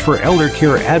Voices for Elder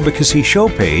Care Advocacy show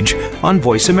page on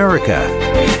Voice America.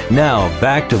 Now,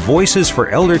 back to Voices for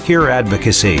Elder Care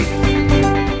Advocacy.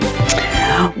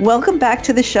 Welcome back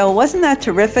to the show. Wasn't that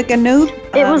terrific, Anu?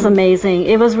 It was amazing.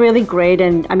 It was really great.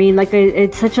 And I mean,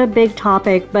 it's such a big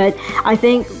topic, but I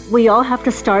think we all have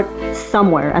to start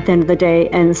somewhere at the end of the day.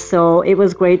 And so it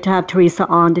was great to have Teresa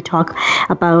on to talk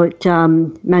about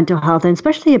mental health and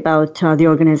especially about the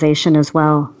organization as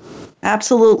well.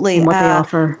 Absolutely. And what they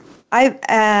offer.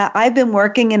 I've been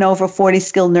working in over 40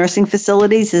 skilled nursing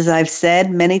facilities, as I've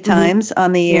said many times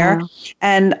on the air.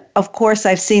 And of course,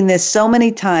 I've seen this so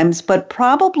many times, but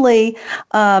probably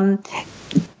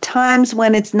times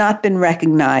when it's not been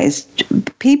recognized.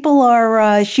 People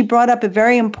are, she brought up a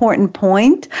very important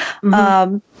point.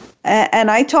 And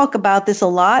I talk about this a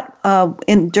lot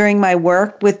during my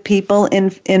work with people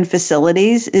in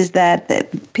facilities, is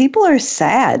that people are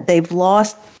sad. They've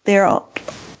lost their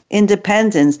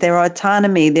independence, their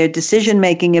autonomy, their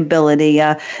decision-making ability.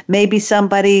 Maybe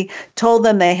somebody told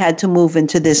them they had to move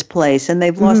into this place and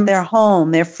they've lost their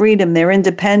home, their freedom, their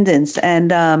independence.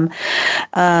 And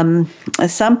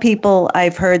some people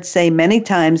I've heard say many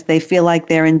times they feel like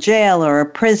they're in jail or a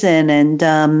prison, and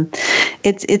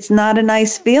it's not a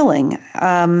nice feeling.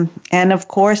 And of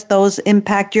course, those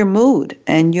impact your mood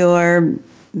and your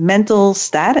mental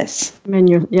status and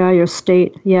your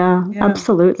state. Yeah,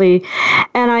 absolutely.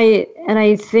 And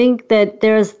I think that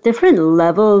there's different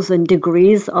levels and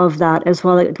degrees of that as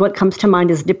well. What comes to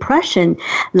mind is depression.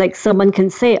 Like someone can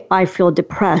say, I feel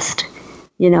depressed,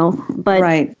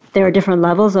 but there are different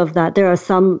levels of that. There are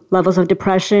some levels of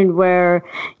depression where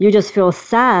you just feel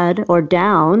sad or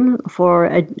down for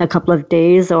a couple of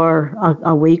days or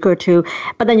a week or two,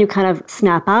 but then you kind of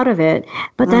snap out of it.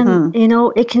 But then,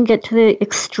 it can get to the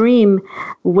extreme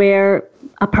where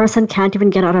a person can't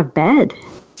even get out of bed.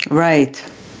 Right.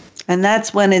 And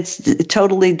that's when it's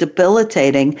totally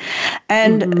debilitating.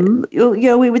 And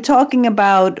we were talking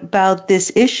about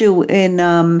this issue in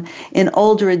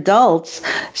older adults.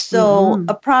 So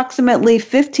approximately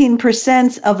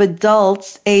 15% of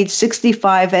adults age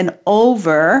 65 and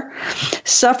over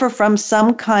suffer from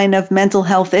some kind of mental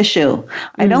health issue.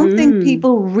 I don't think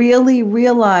people really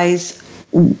realize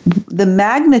the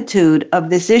magnitude of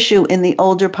this issue in the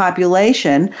older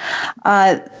population.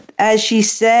 As she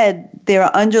said, there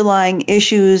are underlying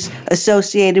issues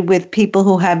associated with people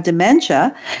who have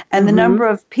dementia, and the number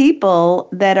of people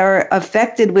that are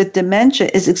affected with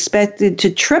dementia is expected to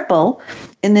triple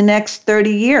in the next 30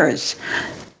 years.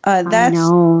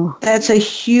 That's a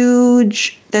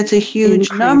huge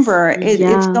increase. Number.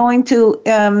 It's going to.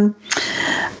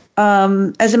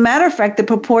 As a matter of fact, the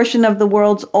proportion of the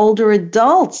world's older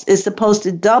adults is supposed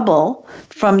to double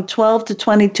from 12 to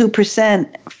 22%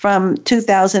 from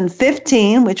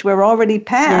 2015, which we're already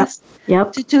past,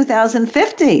 to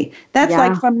 2050. That's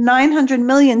like from 900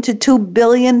 million to 2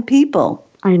 billion people.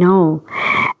 I know,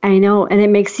 and it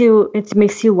makes you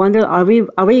wonder: Are we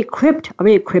equipped? Are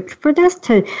we equipped for this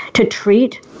to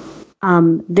treat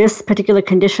this particular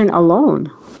condition alone,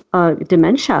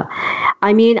 dementia?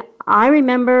 I mean, I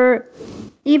remember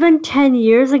even 10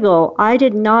 years ago, I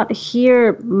did not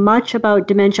hear much about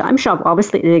dementia. I'm sure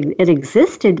obviously it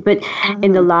existed, but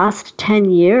in the last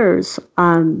 10 years,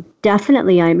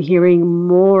 definitely I'm hearing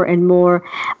more and more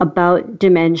about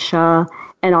dementia,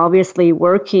 and obviously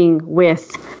working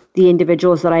with the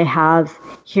individuals that I have,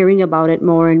 hearing about it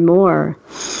more and more.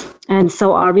 And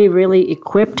so are we really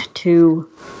equipped to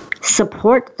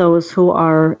support those who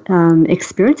are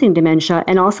experiencing dementia,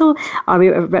 and also are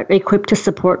we equipped to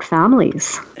support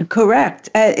families? Correct.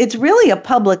 It's really a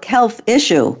public health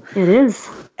issue. It is.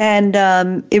 And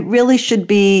it really should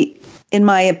be, in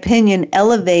my opinion,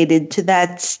 elevated to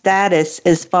that status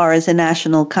as far as a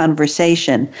national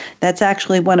conversation. That's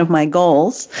actually one of my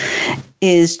goals,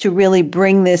 is to really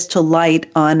bring this to light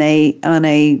on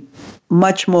a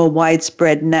much more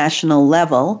widespread national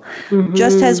level,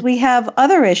 just as we have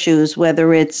other issues,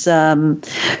 whether it's, heart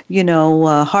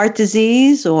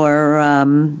disease or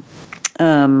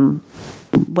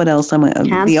what else?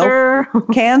 Cancer.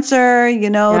 Cancer.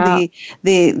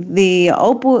 The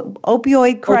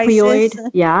opioid crisis.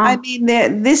 Yeah. I mean,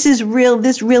 this is real.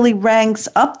 This really ranks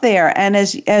up there. And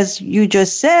as you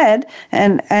just said,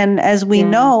 and as we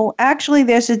know, actually,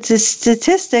 there's a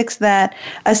statistic that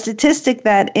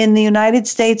in the United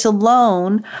States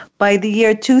alone, by the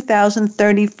year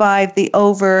 2035, the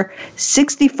over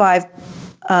 65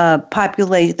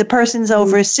 population, the persons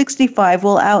over 65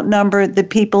 will outnumber the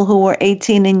people who are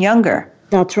 18 and younger.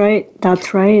 That's right.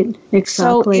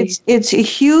 Exactly. So it's a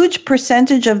huge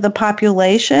percentage of the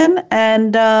population,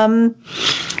 and there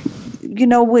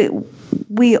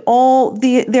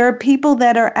are people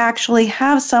that actually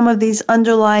have some of these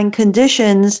underlying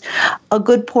conditions a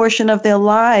good portion of their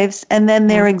lives, and then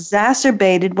they're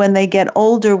exacerbated when they get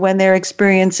older, when they're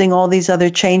experiencing all these other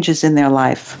changes in their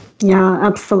life. Yeah,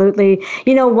 absolutely.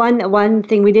 One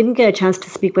thing we didn't get a chance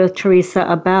to speak with Teresa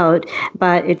about,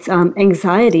 but it's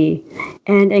anxiety.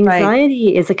 And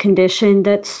anxiety is a condition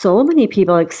that so many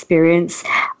people experience,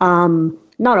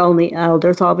 not only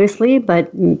elders, obviously, but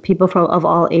people of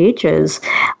all ages.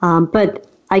 But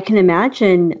I can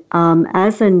imagine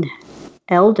as an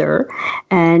elder,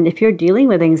 and if you're dealing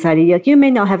with anxiety, like you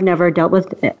may not have ever dealt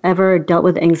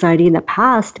with anxiety in the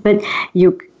past, but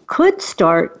you could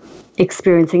start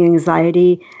experiencing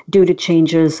anxiety due to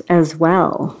changes as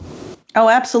well. Oh,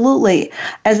 absolutely.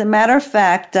 As a matter of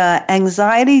fact,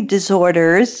 anxiety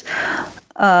disorders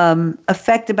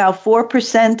affect about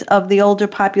 4% of the older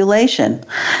population.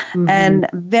 And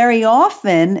very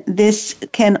often, this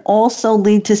can also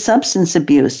lead to substance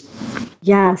abuse.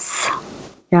 Yes,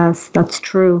 that's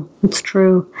true. It's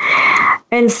true.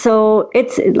 And so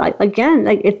it's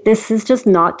this is just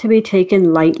not to be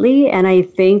taken lightly. And I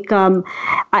think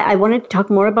I wanted to talk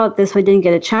more about this. I didn't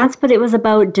get a chance, but it was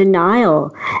about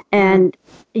denial. And,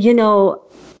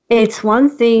 it's one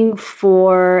thing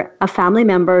for a family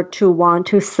member to want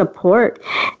to support,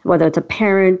 whether it's a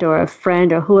parent or a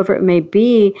friend or whoever it may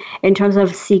be, in terms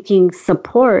of seeking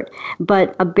support.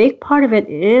 But a big part of it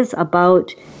is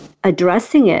about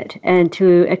addressing it and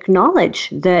to acknowledge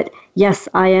that, yes,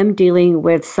 I am dealing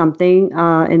with something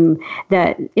in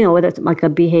that, whether it's like a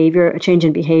change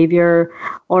in behavior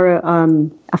or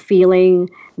a feeling,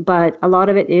 but a lot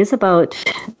of it is about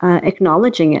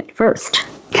acknowledging it first.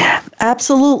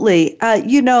 Absolutely.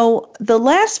 The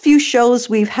last few shows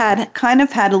we've had kind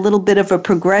of had a little bit of a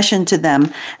progression to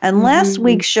them. And last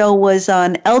week's show was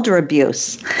on elder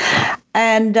abuse.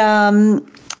 And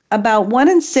about 1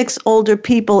 in 6 older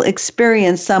people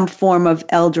experience some form of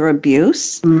elder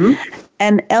abuse.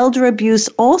 And elder abuse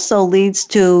also leads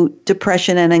to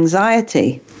depression and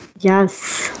anxiety.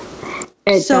 Yes,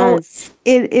 it does.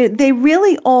 They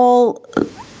really all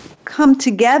come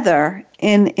together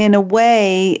in a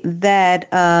way that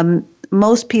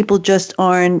most people just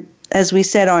aren't, as we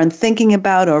said, aren't thinking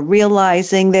about or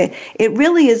realizing that it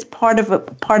really is part of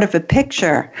a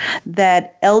picture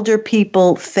that elder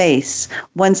people face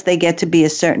once they get to be a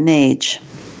certain age.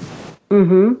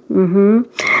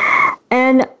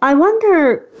 And I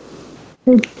wonder,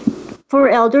 for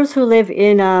elders who live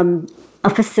in a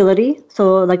facility,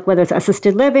 so like whether it's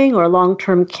assisted living or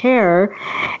long-term care,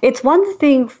 it's one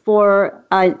thing for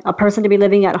a person to be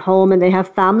living at home and they have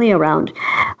family around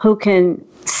who can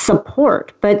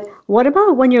support. But what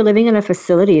about when you're living in a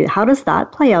facility? How does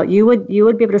that play out? You would be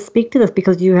able to speak to this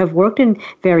because you have worked in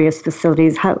various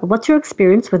facilities. What's your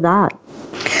experience with that?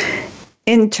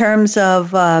 In terms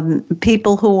of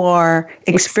people who are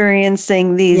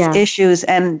experiencing these issues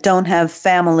and don't have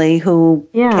family who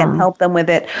can help them with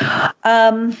it.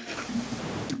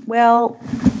 Well,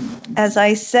 as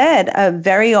I said,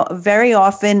 very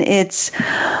often it's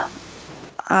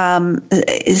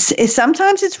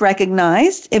sometimes it's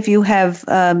recognized if you have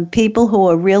people who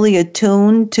are really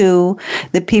attuned to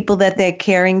the people that they're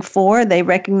caring for. They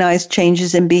recognize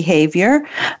changes in behavior,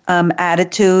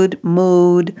 attitude,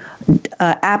 mood,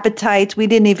 appetite. We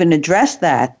didn't even address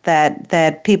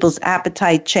that people's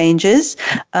appetite changes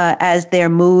as their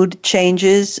mood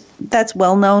changes. That's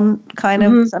well known, kind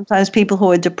of. Sometimes people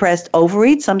who are depressed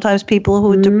overeat. Sometimes people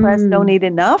who are depressed don't eat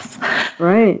enough.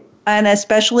 Right. And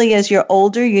especially as you're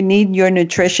older, you need your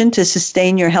nutrition to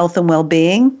sustain your health and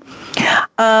well-being.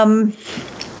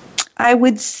 I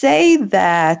would say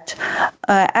that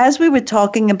as we were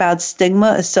talking about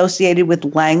stigma associated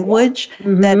with language,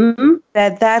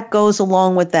 that goes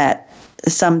along with that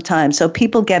sometimes. So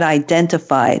people get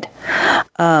identified.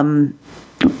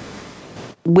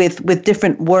 with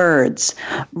different words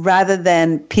rather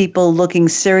than people looking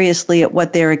seriously at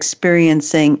what they're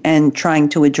experiencing and trying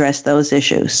to address those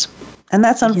issues. And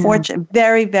that's unfortunate,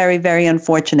 very, very, very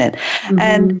unfortunate.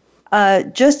 And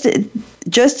just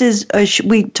as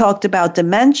we talked about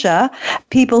dementia,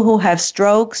 people who have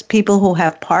strokes, people who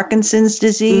have Parkinson's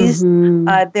disease,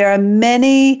 there are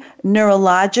many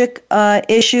neurologic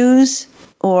issues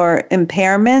or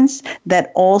impairments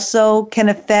that also can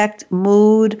affect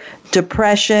mood,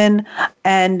 depression,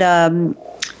 and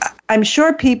I'm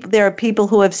sure there are people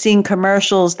who have seen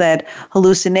commercials that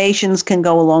hallucinations can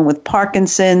go along with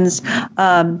Parkinson's.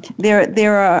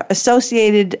 There are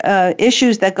associated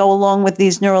issues that go along with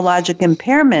these neurologic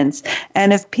impairments.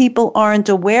 And if people aren't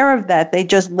aware of that, they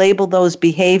just label those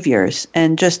behaviors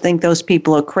and just think those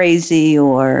people are crazy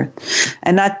and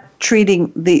not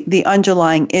treating the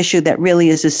underlying issue that really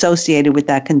is associated with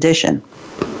that condition.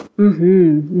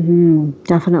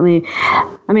 Definitely.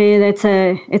 I mean, it's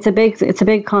a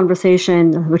big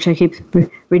conversation, which I keep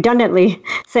redundantly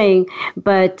saying,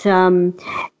 but I'm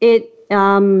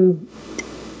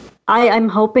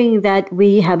hoping that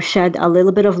we have shed a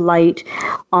little bit of light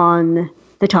on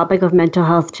the topic of mental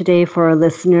health today for our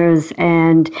listeners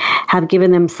and have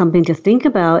given them something to think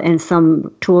about and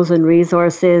some tools and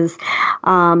resources.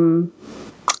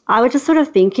 I was just sort of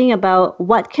thinking about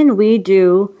what can we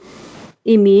do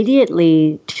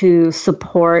immediately to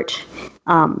support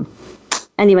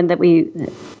anyone that we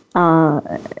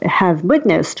have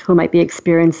witnessed who might be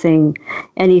experiencing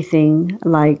anything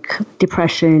like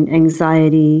depression,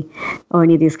 anxiety, or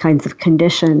any of these kinds of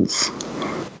conditions.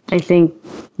 I think,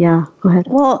 go ahead.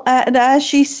 Well, as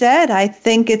she said, I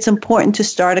think it's important to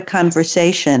start a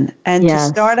conversation and to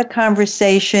start a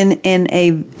conversation in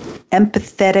a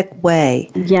empathetic way.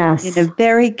 Yes. In a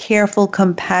very careful,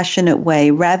 compassionate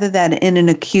way, rather than in an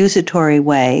accusatory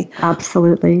way.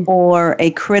 Absolutely. Or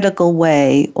a critical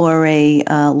way or a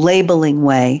labeling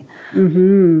way.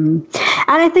 And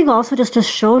I think also just to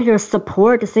show your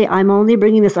support, to say, I'm only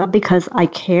bringing this up because I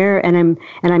care and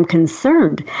I'm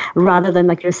concerned, rather than,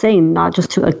 like you're saying, not just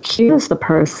to accuse the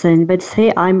person, but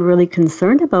say, I'm really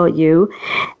concerned about you.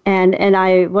 And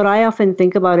what I often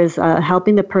think about is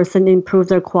helping the person improve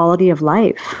their quality of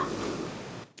life.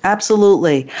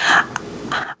 Absolutely.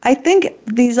 I think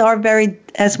these are very,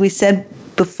 as we said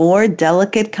before,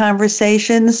 delicate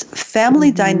conversations.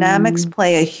 Family dynamics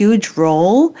play a huge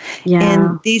role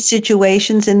in these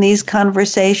situations, in these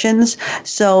conversations.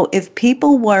 So if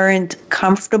people weren't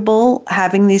comfortable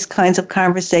having these kinds of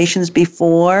conversations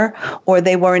before, or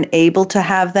they weren't able to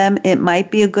have them, it might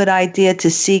be a good idea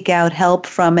to seek out help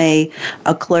from a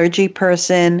clergy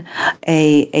person,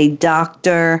 a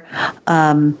doctor,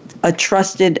 a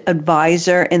trusted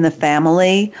advisor in the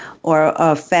family, or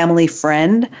a family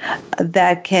friend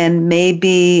that can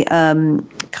maybe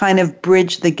kind of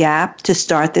bridge the gap to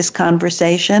start this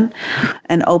conversation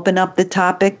and open up the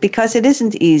topic, because it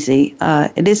isn't easy.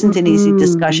 It isn't an easy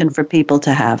discussion for people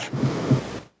to have.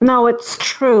 No, it's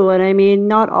true. And I mean,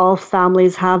 not all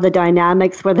families have the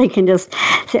dynamics where they can just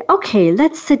say, okay,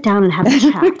 let's sit down and have a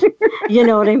chat. You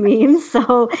know what I mean?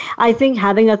 So I think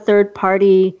having a third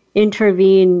party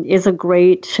intervene is a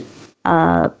great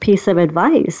piece of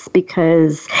advice,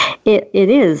 because it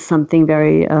is something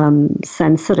very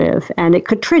sensitive, and it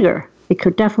could trigger. It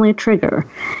could definitely trigger.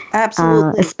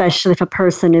 Absolutely. Especially if a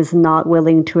person is not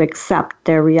willing to accept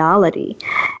their reality.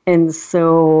 And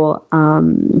so,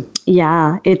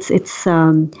 it's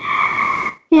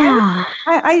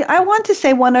I want to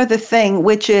say one other thing,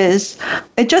 which is,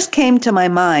 it just came to my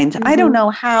mind. I don't know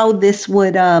how this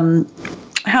would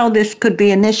how this could be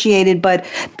initiated, but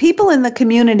people in the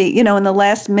community, in the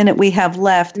last minute we have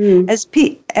left,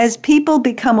 as people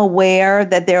become aware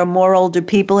that there are more older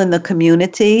people in the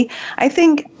community, I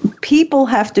think people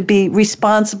have to be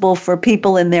responsible for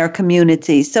people in their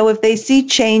community. So if they see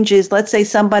changes, let's say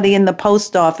somebody in the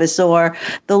post office or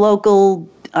the local,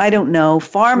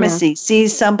 pharmacy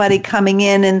sees somebody coming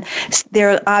in and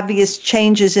there are obvious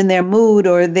changes in their mood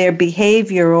or their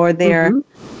behavior or their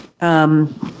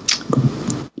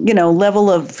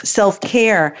level of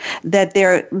self-care, that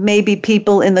there may be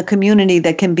people in the community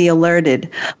that can be alerted.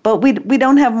 But we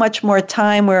don't have much more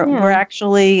time. We're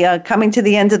actually coming to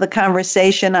the end of the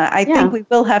conversation. I think we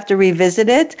will have to revisit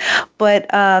it.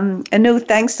 But Anu,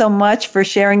 thanks so much for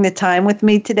sharing the time with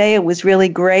me today. It was really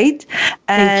great.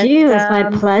 Thank you. It's my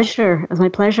pleasure. It's my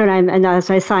pleasure. And as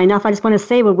I sign off, I just want to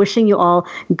say we're wishing you all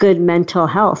good mental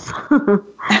health.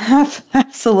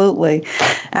 Absolutely.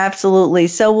 Absolutely.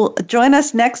 So we'll join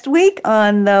us next week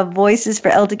on the Voices for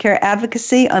Elder Care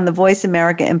Advocacy on the Voice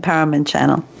America Empowerment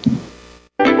Channel.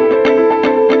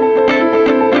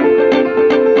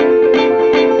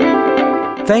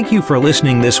 thank you for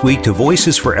listening this week to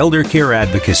Voices for Elder Care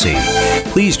Advocacy.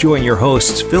 Please join your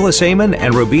hosts Phyllis Amon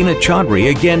and Rubina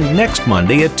Chaudhry again next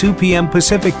Monday at 2 p.m.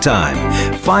 Pacific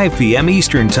Time, 5 p.m.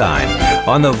 Eastern Time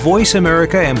on the Voice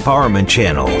America Empowerment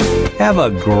Channel. Have a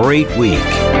great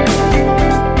week.